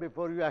program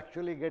before you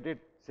actually get it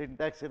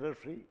syntax error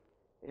free?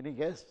 Any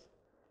guess?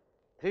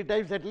 3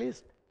 times at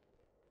least?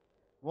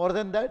 More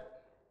than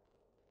that?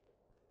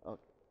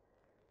 Okay.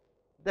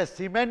 The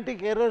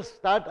semantic errors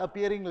start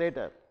appearing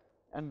later,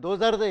 and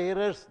those are the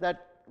errors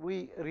that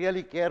we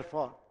really care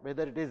for,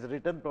 whether it is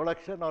written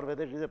production or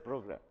whether it is a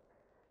program.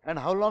 And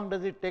how long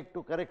does it take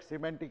to correct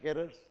semantic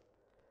errors?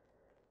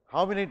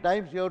 How many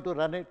times you have to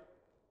run it?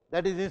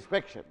 That is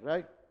inspection,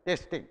 right?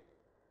 Testing.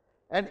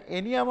 And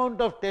any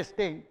amount of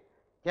testing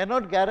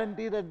cannot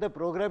guarantee that the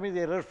program is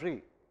error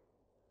free.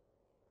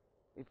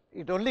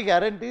 It only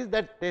guarantees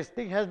that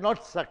testing has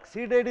not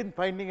succeeded in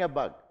finding a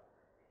bug.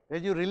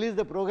 When you release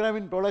the program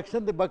in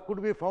production, the bug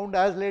could be found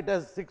as late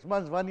as 6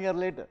 months, 1 year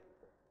later,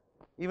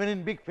 even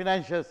in big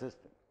financial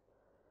systems.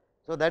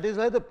 So that is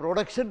why the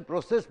production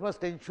process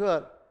must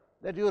ensure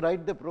that you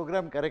write the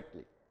program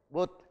correctly,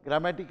 both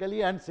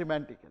grammatically and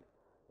semantically.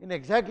 In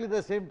exactly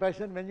the same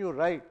fashion, when you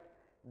write,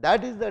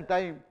 that is the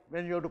time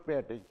when you have to pay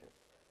attention.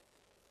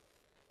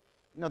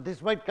 Now,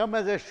 this might come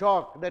as a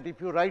shock that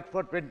if you write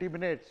for 20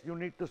 minutes, you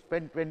need to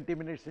spend 20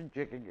 minutes in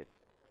checking it.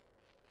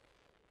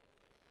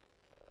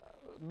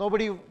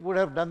 Nobody would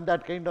have done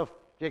that kind of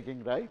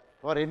checking, right?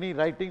 For any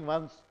writing,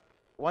 one's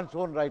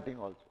own writing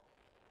also.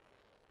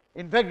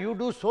 In fact, you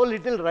do so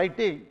little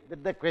writing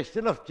that the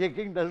question of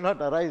checking does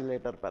not arise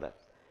later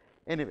perhaps.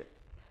 Anyway,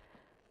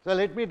 so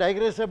let me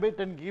digress a bit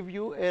and give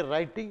you a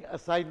writing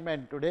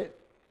assignment today.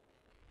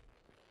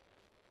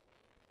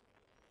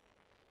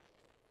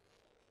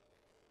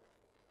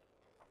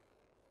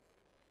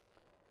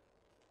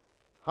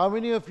 How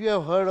many of you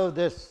have heard of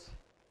this?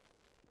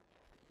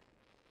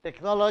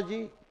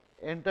 Technology,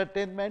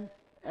 entertainment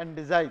and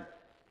design.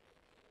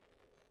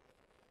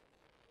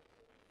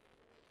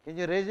 Can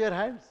you raise your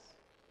hands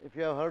if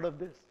you have heard of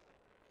this?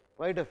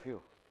 Quite a few.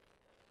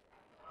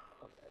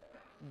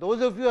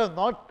 Those of you who have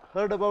not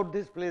heard about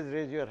this, please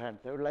raise your hands.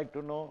 I would like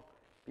to know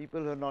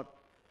people who are not.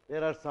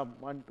 There are some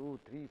 1, 2,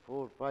 3,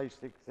 4, 5,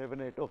 6,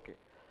 7, 8. Okay.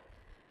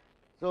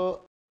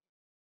 So,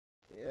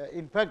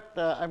 in fact,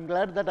 I'm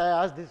glad that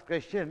I asked this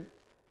question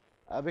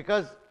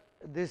because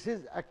this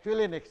is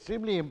actually an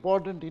extremely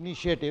important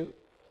initiative.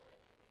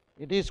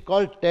 It is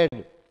called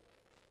TED,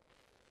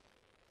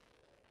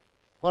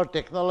 for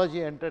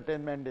Technology,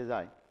 Entertainment,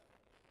 Design.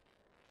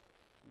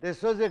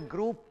 This was a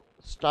group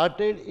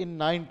started in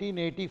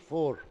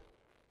 1984.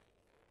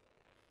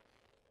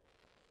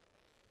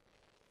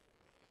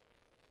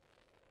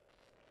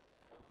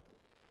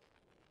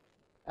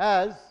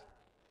 As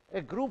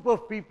a group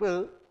of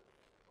people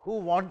who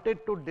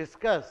wanted to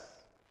discuss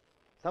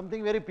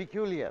something very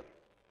peculiar.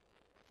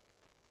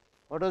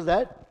 What was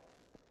that?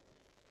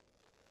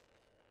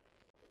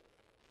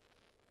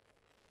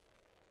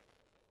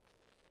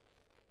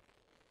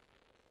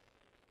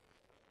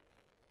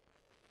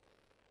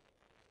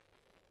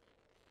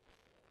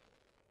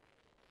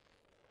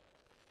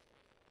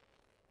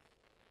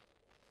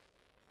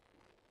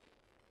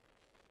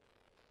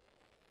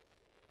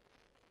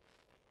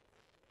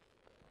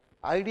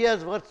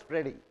 Ideas worth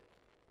spreading.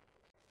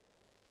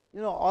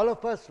 You know, all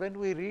of us, when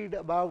we read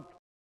about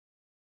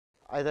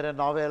either a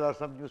novel or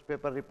some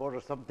newspaper report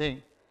or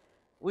something,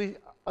 we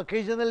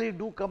occasionally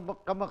do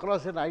come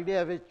across an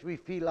idea which we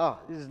feel,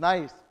 this is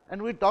nice,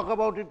 and we talk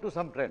about it to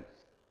some friends.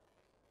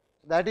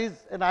 That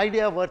is an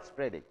idea worth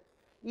spreading.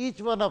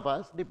 Each one of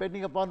us,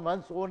 depending upon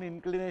one's own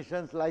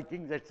inclinations,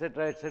 likings,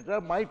 etc.,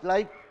 might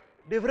like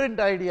different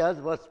ideas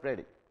worth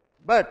spreading.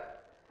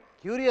 But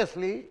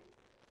curiously,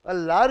 a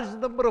large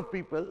number of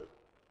people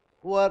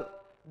who are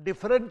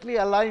differently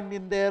aligned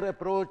in their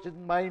approach,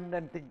 in mind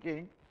and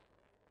thinking,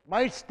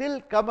 might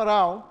still come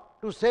around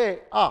to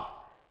say,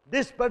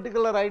 this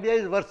particular idea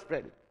is worth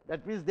spreading.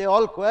 That means they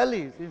all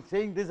coalesce in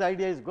saying this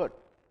idea is good.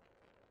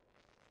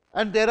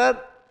 And there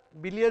are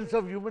billions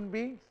of human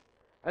beings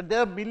and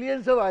there are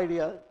millions of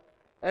ideas,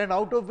 and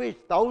out of which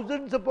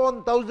thousands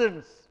upon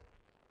thousands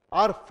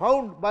are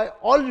found by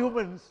all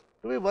humans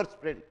to be worth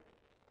spreading.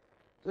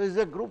 So, this is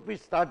a group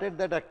which started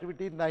that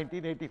activity in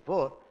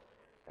 1984,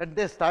 and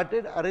they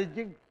started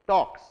arranging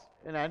talks,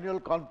 an annual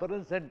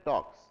conference and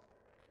talks.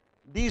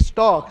 These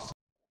talks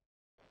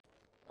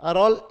are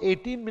all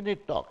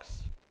 18-minute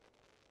talks.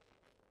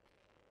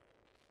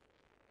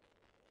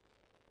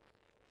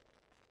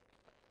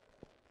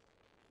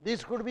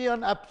 This could be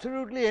on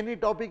absolutely any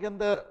topic on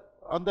the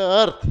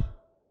earth,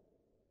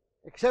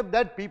 except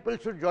that people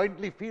should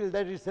jointly feel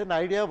that it's an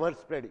idea worth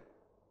spreading.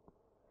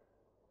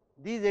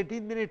 These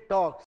 18-minute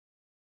talks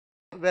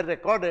were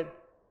recorded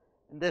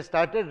and they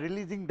started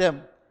releasing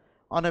them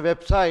on a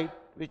website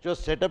which was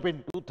set up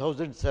in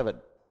 2007.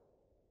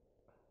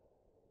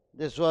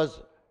 This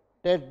was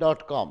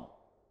TED.com.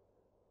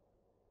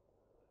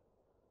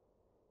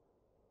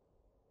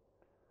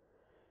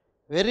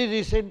 Very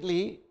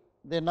recently,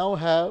 they now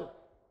have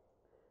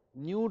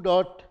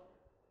new.ted.com.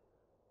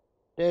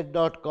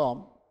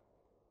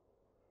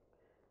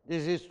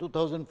 This is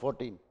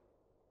 2014.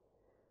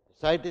 The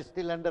site is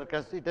still under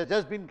construction. It has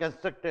just been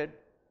constructed.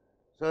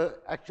 So,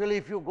 actually,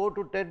 if you go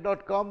to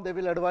TED.com, they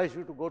will advise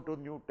you to go to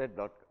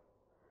new.ted.com.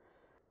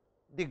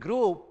 The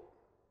group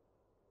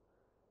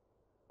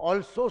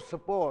also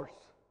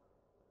supports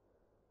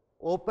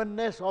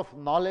openness of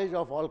knowledge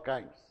of all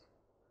kinds.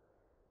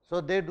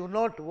 So, they do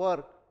not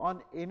work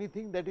on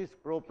anything that is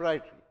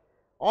proprietary.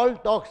 All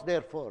talks,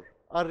 therefore,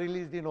 are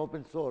released in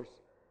open source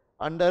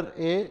under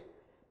a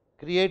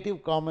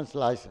Creative Commons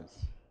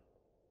license.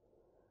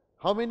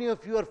 How many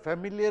of you are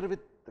familiar with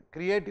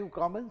Creative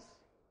Commons?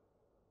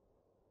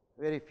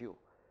 Very few.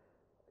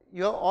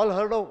 You have all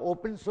heard of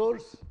open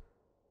source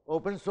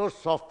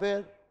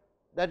software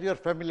that you are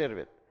familiar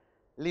with,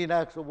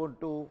 Linux,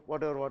 Ubuntu,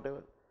 whatever,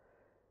 whatever.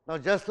 Now,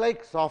 just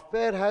like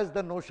software has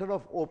the notion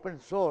of open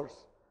source,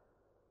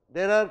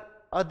 there are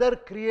other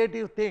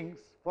creative things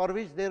for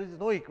which there is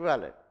no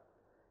equivalent.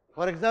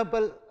 For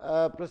example,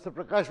 Professor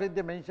Prakash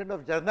Vaidya mentioned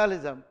of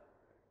journalism.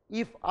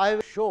 If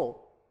I show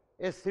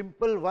a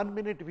simple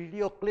 1-minute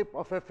video clip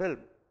of a film,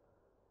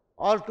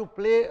 or to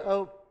play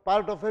a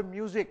part of a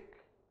music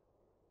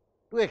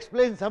to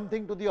explain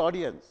something to the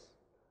audience,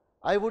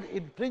 I would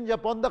infringe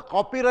upon the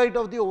copyright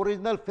of the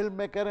original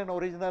filmmaker and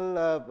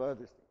original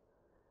this thing.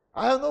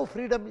 I have no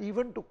freedom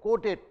even to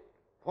quote it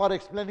for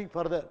explaining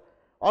further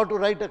or to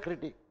write a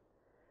critique.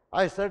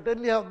 I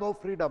certainly have no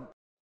freedom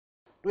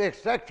to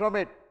extract from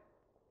it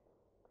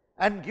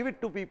and give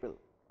it to people,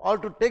 or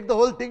to take the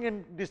whole thing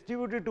and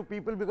distribute it to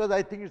people because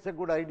I think it's a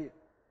good idea.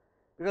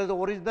 Because the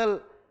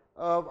original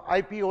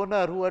IP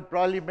owner who had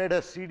probably made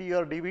a CD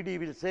or DVD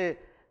will say,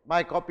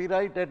 my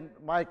copyright and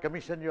my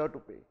commission you have to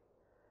pay.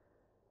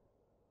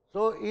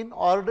 So, in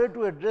order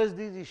to address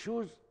these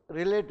issues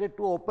related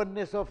to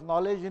openness of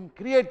knowledge in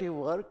creative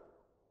work,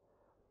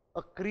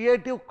 a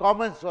Creative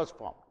Commons was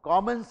formed.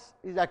 Commons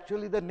is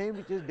actually the name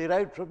which is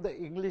derived from the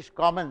English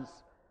commons,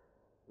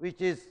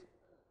 which is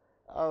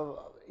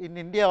in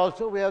India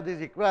also we have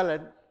this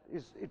equivalent.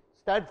 It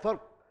stands for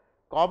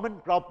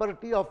common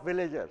property of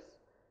villagers,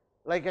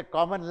 like a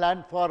common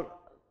land for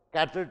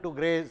cattle to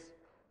graze,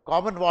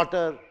 common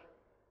water,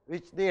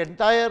 which the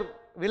entire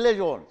village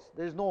owns.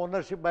 There is no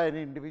ownership by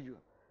any individual.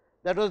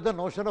 That was the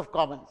notion of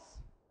commons.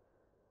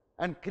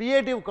 And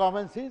Creative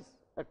Commons is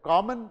a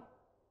common,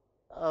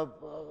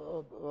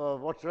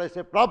 what should I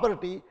say,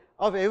 property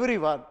of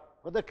everyone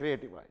for the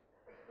creative eye.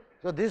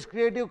 So, this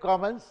Creative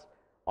Commons,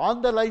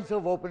 on the lines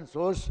of open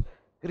source,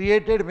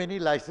 created many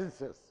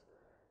licenses.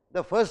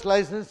 The first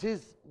license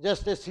is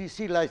just a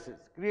CC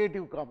license,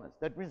 Creative Commons.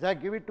 That means I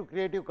give it to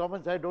Creative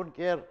Commons, I don't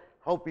care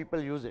how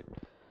people use it.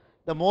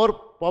 The more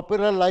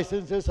popular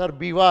licenses are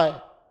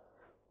BY,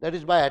 that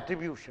is by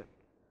attribution.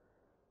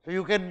 So,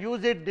 you can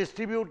use it,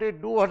 distribute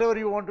it, do whatever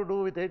you want to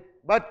do with it,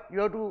 but you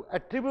have to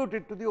attribute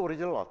it to the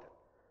original author.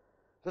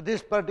 So,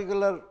 this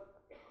particular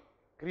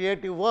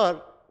creative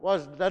work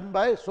was done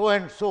by so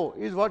and so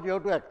is what you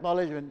have to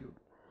acknowledge when you do.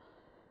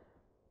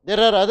 There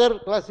are other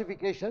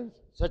classifications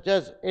such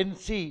as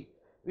NC,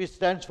 which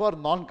stands for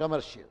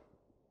non-commercial.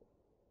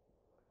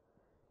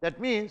 That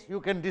means you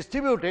can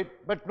distribute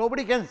it, but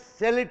nobody can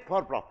sell it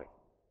for profit.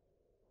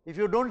 If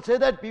you don't say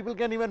that, people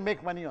can even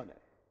make money on it.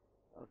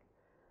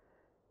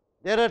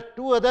 There are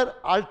two other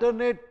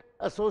alternate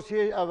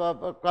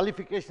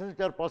qualifications which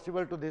are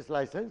possible to this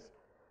license.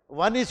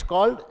 One is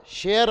called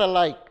share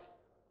alike.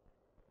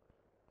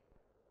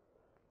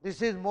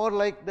 This is more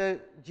like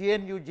the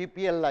GNU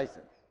GPL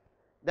license.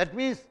 That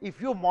means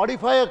if you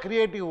modify a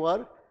creative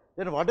work,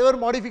 then whatever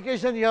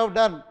modification you have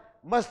done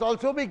must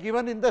also be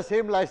given in the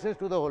same license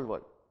to the whole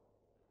world.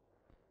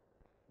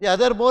 The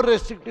other more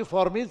restrictive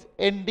form is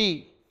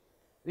ND,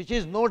 which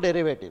is no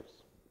derivatives.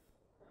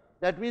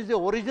 That means the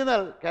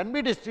original can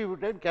be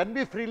distributed, can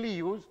be freely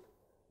used,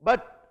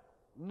 but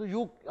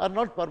you are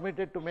not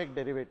permitted to make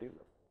derivatives.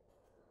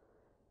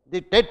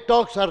 The TED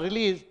Talks are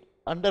released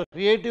under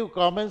Creative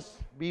Commons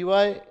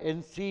BY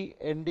NC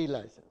ND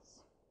license.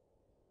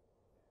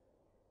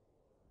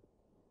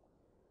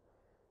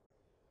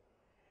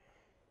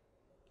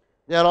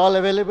 They are all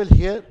available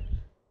here.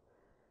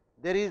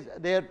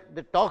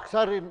 The talks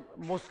are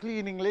mostly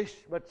in English,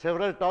 but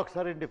several talks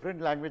are in different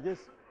languages.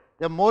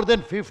 There are more than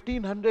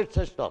 1500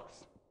 such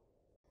talks.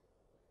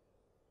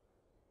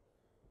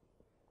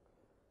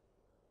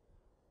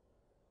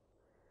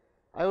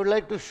 I would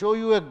like to show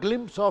you a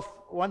glimpse of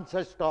one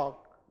such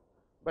talk,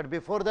 but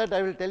before that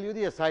I will tell you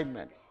the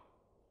assignment.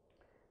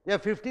 There are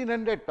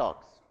 1500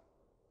 talks.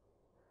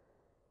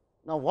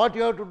 Now, what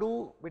you have to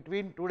do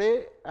between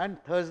today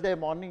and Thursday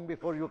morning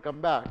before you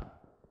come back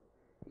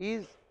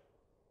is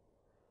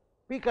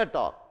pick a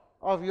talk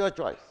of your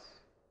choice.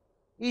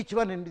 Each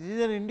one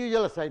is an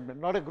individual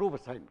assignment, not a group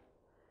assignment.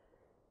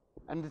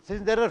 And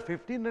since there are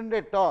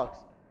 1500 talks,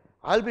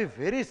 I will be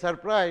very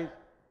surprised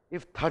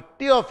if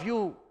 30 of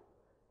you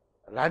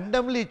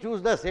randomly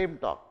choose the same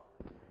talk.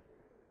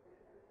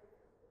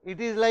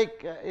 It is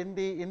like in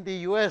the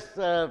US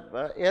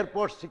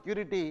airport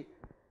security,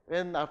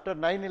 when after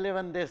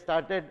 9/11 they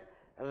started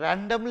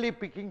randomly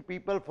picking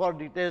people for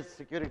detailed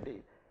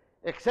security,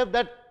 except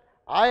that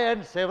I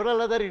and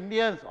several other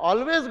Indians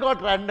always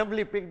got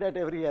randomly picked at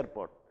every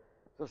airport.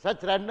 So,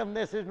 such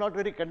randomness is not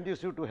very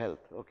conducive to health.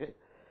 Okay?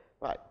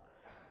 Right.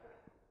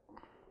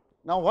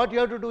 Now, what you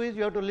have to do is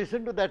you have to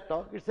listen to that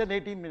talk. It is an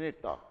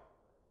 18-minute talk.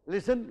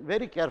 Listen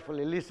very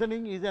carefully.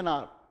 Listening is an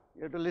art.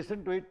 You have to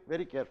listen to it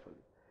very carefully.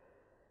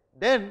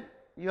 Then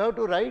you have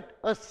to write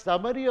a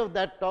summary of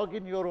that talk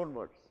in your own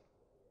words.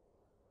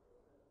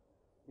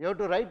 You have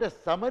to write a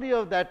summary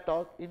of that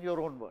talk in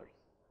your own words.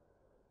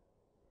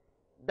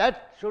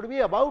 That should be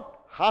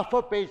about half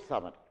a page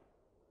summary.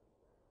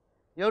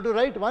 You have to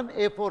write one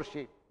A4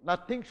 sheet.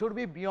 Nothing should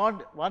be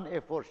beyond one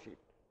A4 sheet.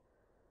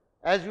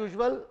 As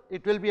usual,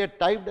 it will be a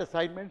typed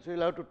assignment, so you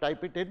will have to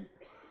type it in,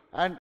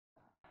 and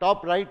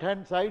top right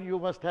hand side you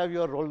must have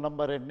your roll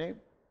number and name,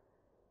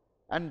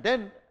 and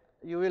then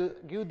you will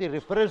give the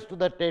reference to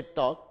the TED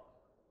talk,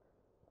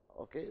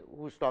 okay,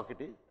 whose talk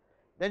it is.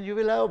 Then you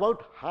will have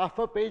about half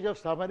a page of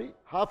summary,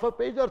 half a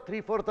page or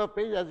 3/4 of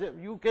page, as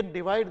you can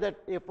divide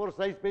that A4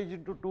 size page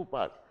into two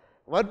parts.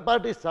 One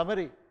part is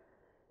summary,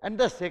 and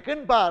the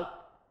second part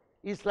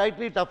is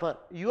slightly tougher,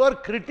 your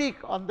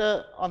critique on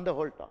the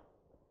whole talk.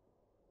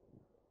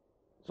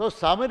 So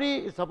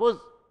summary, suppose,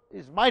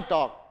 is my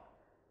talk,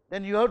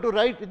 then you have to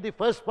write in the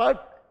first part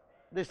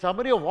the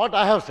summary of what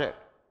I have said.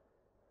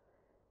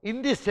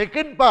 In the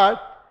second part,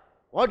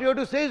 what you have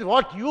to say is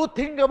what you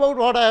think about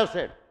what I have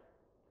said.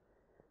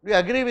 Do you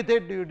agree with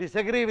it? Do you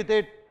disagree with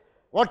it?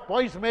 What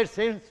points made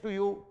sense to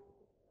you?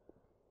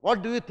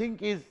 What do you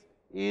think is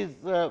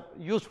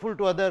useful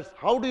to others?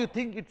 How do you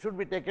think it should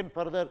be taken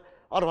further?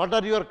 Or what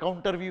are your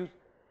counter views?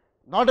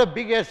 Not a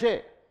big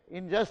essay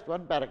in just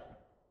one paragraph.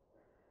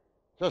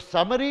 So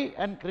summary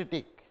and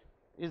critique,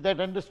 is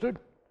that understood?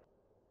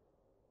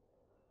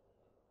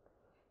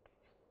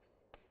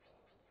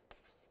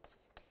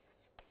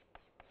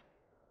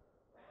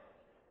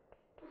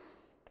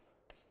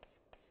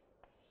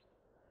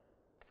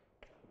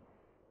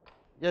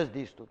 Just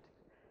these two things.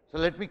 So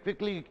let me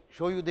quickly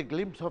show you the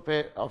glimpse of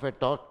a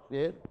talk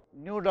there.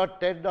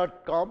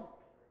 new.ted.com.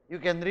 You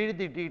can read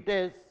the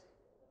details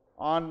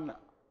on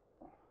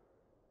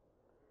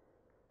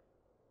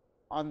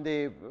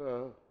the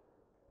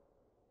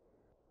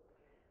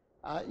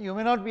you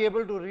may not be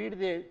able to read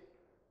this,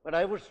 but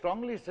I would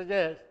strongly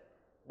suggest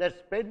that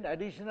spend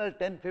additional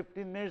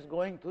 10-15 minutes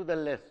going through the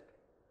list.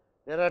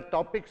 There are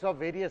topics of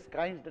various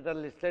kinds that are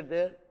listed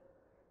there.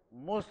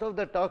 Most of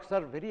the talks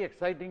are very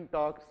exciting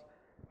talks.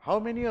 How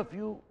many of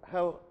you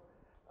have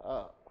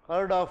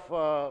heard of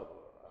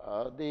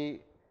the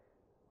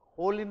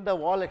hole in the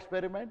wall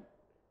experiment?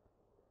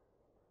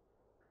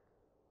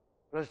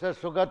 Professor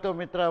Sugato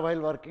Mitra,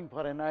 while working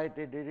for NIT,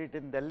 did it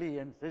in Delhi,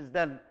 and since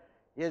then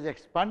he has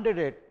expanded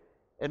it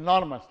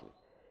enormously.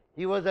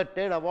 He was a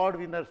TED award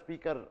winner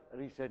speaker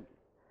recently.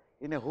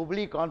 In a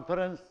Hubli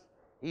conference,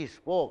 he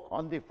spoke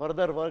on the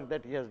further work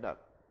that he has done.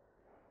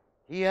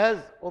 He has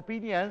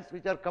opinions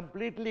which are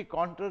completely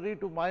contrary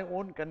to my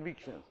own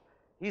convictions.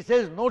 He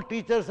says no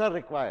teachers are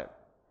required.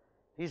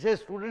 He says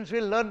students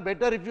will learn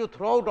better if you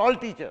throw out all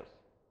teachers.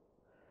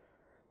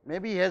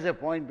 Maybe he has a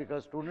point,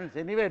 because students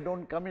anyway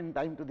don't come in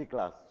time to the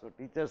class, so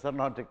teachers are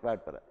not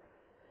required for that.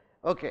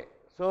 Okay,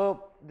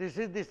 so this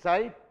is the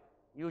site.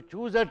 You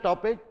choose a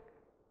topic.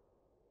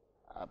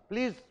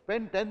 Please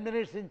spend 10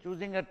 minutes in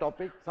choosing a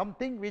topic,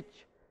 something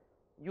which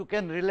you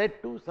can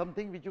relate to,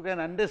 something which you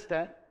can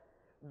understand.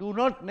 Do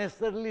not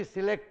necessarily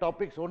select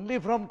topics only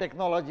from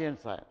technology and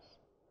science.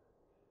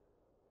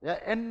 There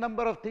are n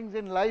number of things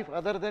in life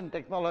other than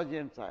technology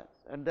and science,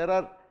 and there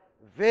are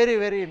very,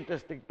 very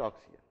interesting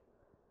talks here.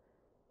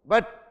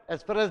 But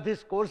as far as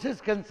this course is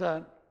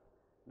concerned,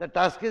 the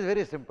task is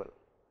very simple.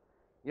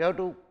 You have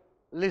to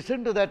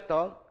listen to that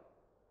talk,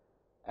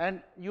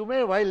 and you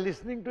may, while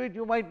listening to it,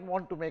 you might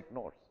want to make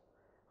notes.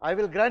 I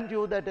will grant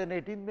you that an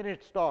 18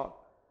 minutes talk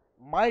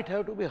might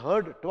have to be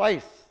heard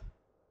twice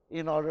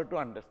in order to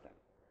understand.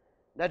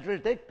 That will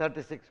take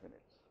 36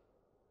 minutes.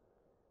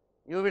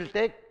 You will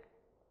take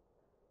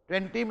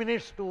 20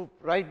 minutes to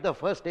write the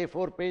first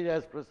A4 page,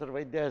 as Professor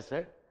Vaidya has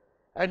said,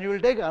 and you will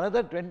take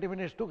another 20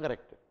 minutes to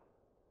correct it.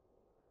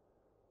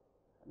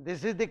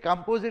 This is the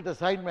composite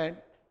assignment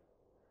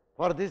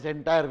for this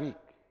entire week,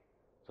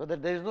 so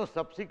that there is no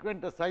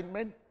subsequent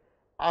assignment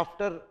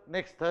after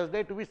next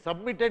Thursday to be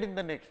submitted in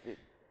the next week.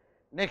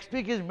 Next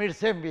week is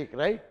mid-sem week,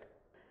 right?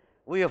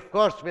 We of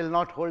course will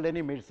not hold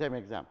any mid-sem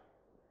exam.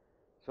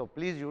 So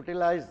please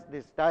utilize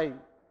this time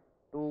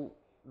to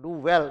do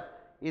well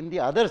in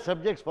the other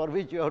subjects for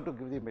which you have to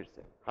give the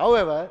mid-sem.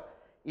 However,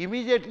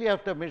 immediately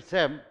after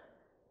mid-sem,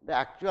 the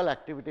actual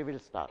activity will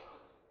start.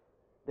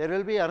 There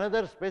will be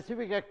another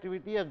specific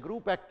activity, a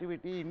group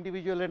activity,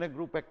 individual and a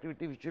group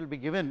activity, which will be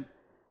given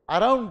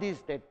around these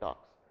TED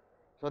talks.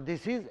 So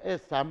this is a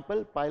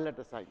sample pilot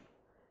assignment.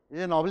 It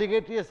is an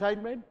obligatory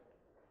assignment.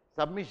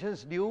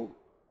 Submissions due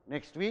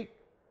next week,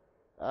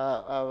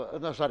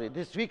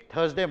 this week,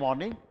 Thursday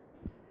morning.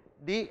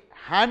 The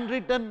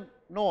handwritten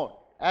note,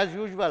 as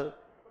usual,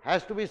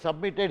 has to be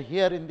submitted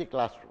here in the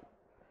classroom.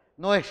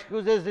 No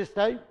excuses this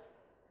time.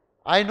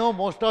 I know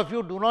most of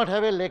you do not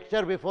have a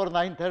lecture before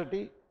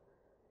 9:30.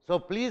 So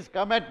please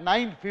come at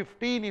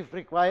 9:15 if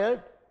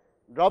required,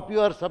 drop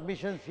your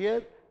submissions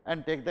here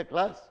and take the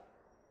class,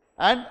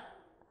 and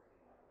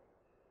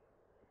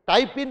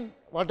type in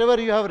whatever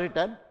you have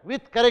written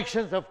with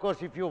corrections, of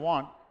course, if you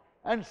want,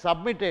 and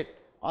submit it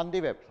on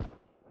the website.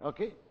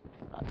 Okay?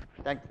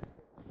 Thank you.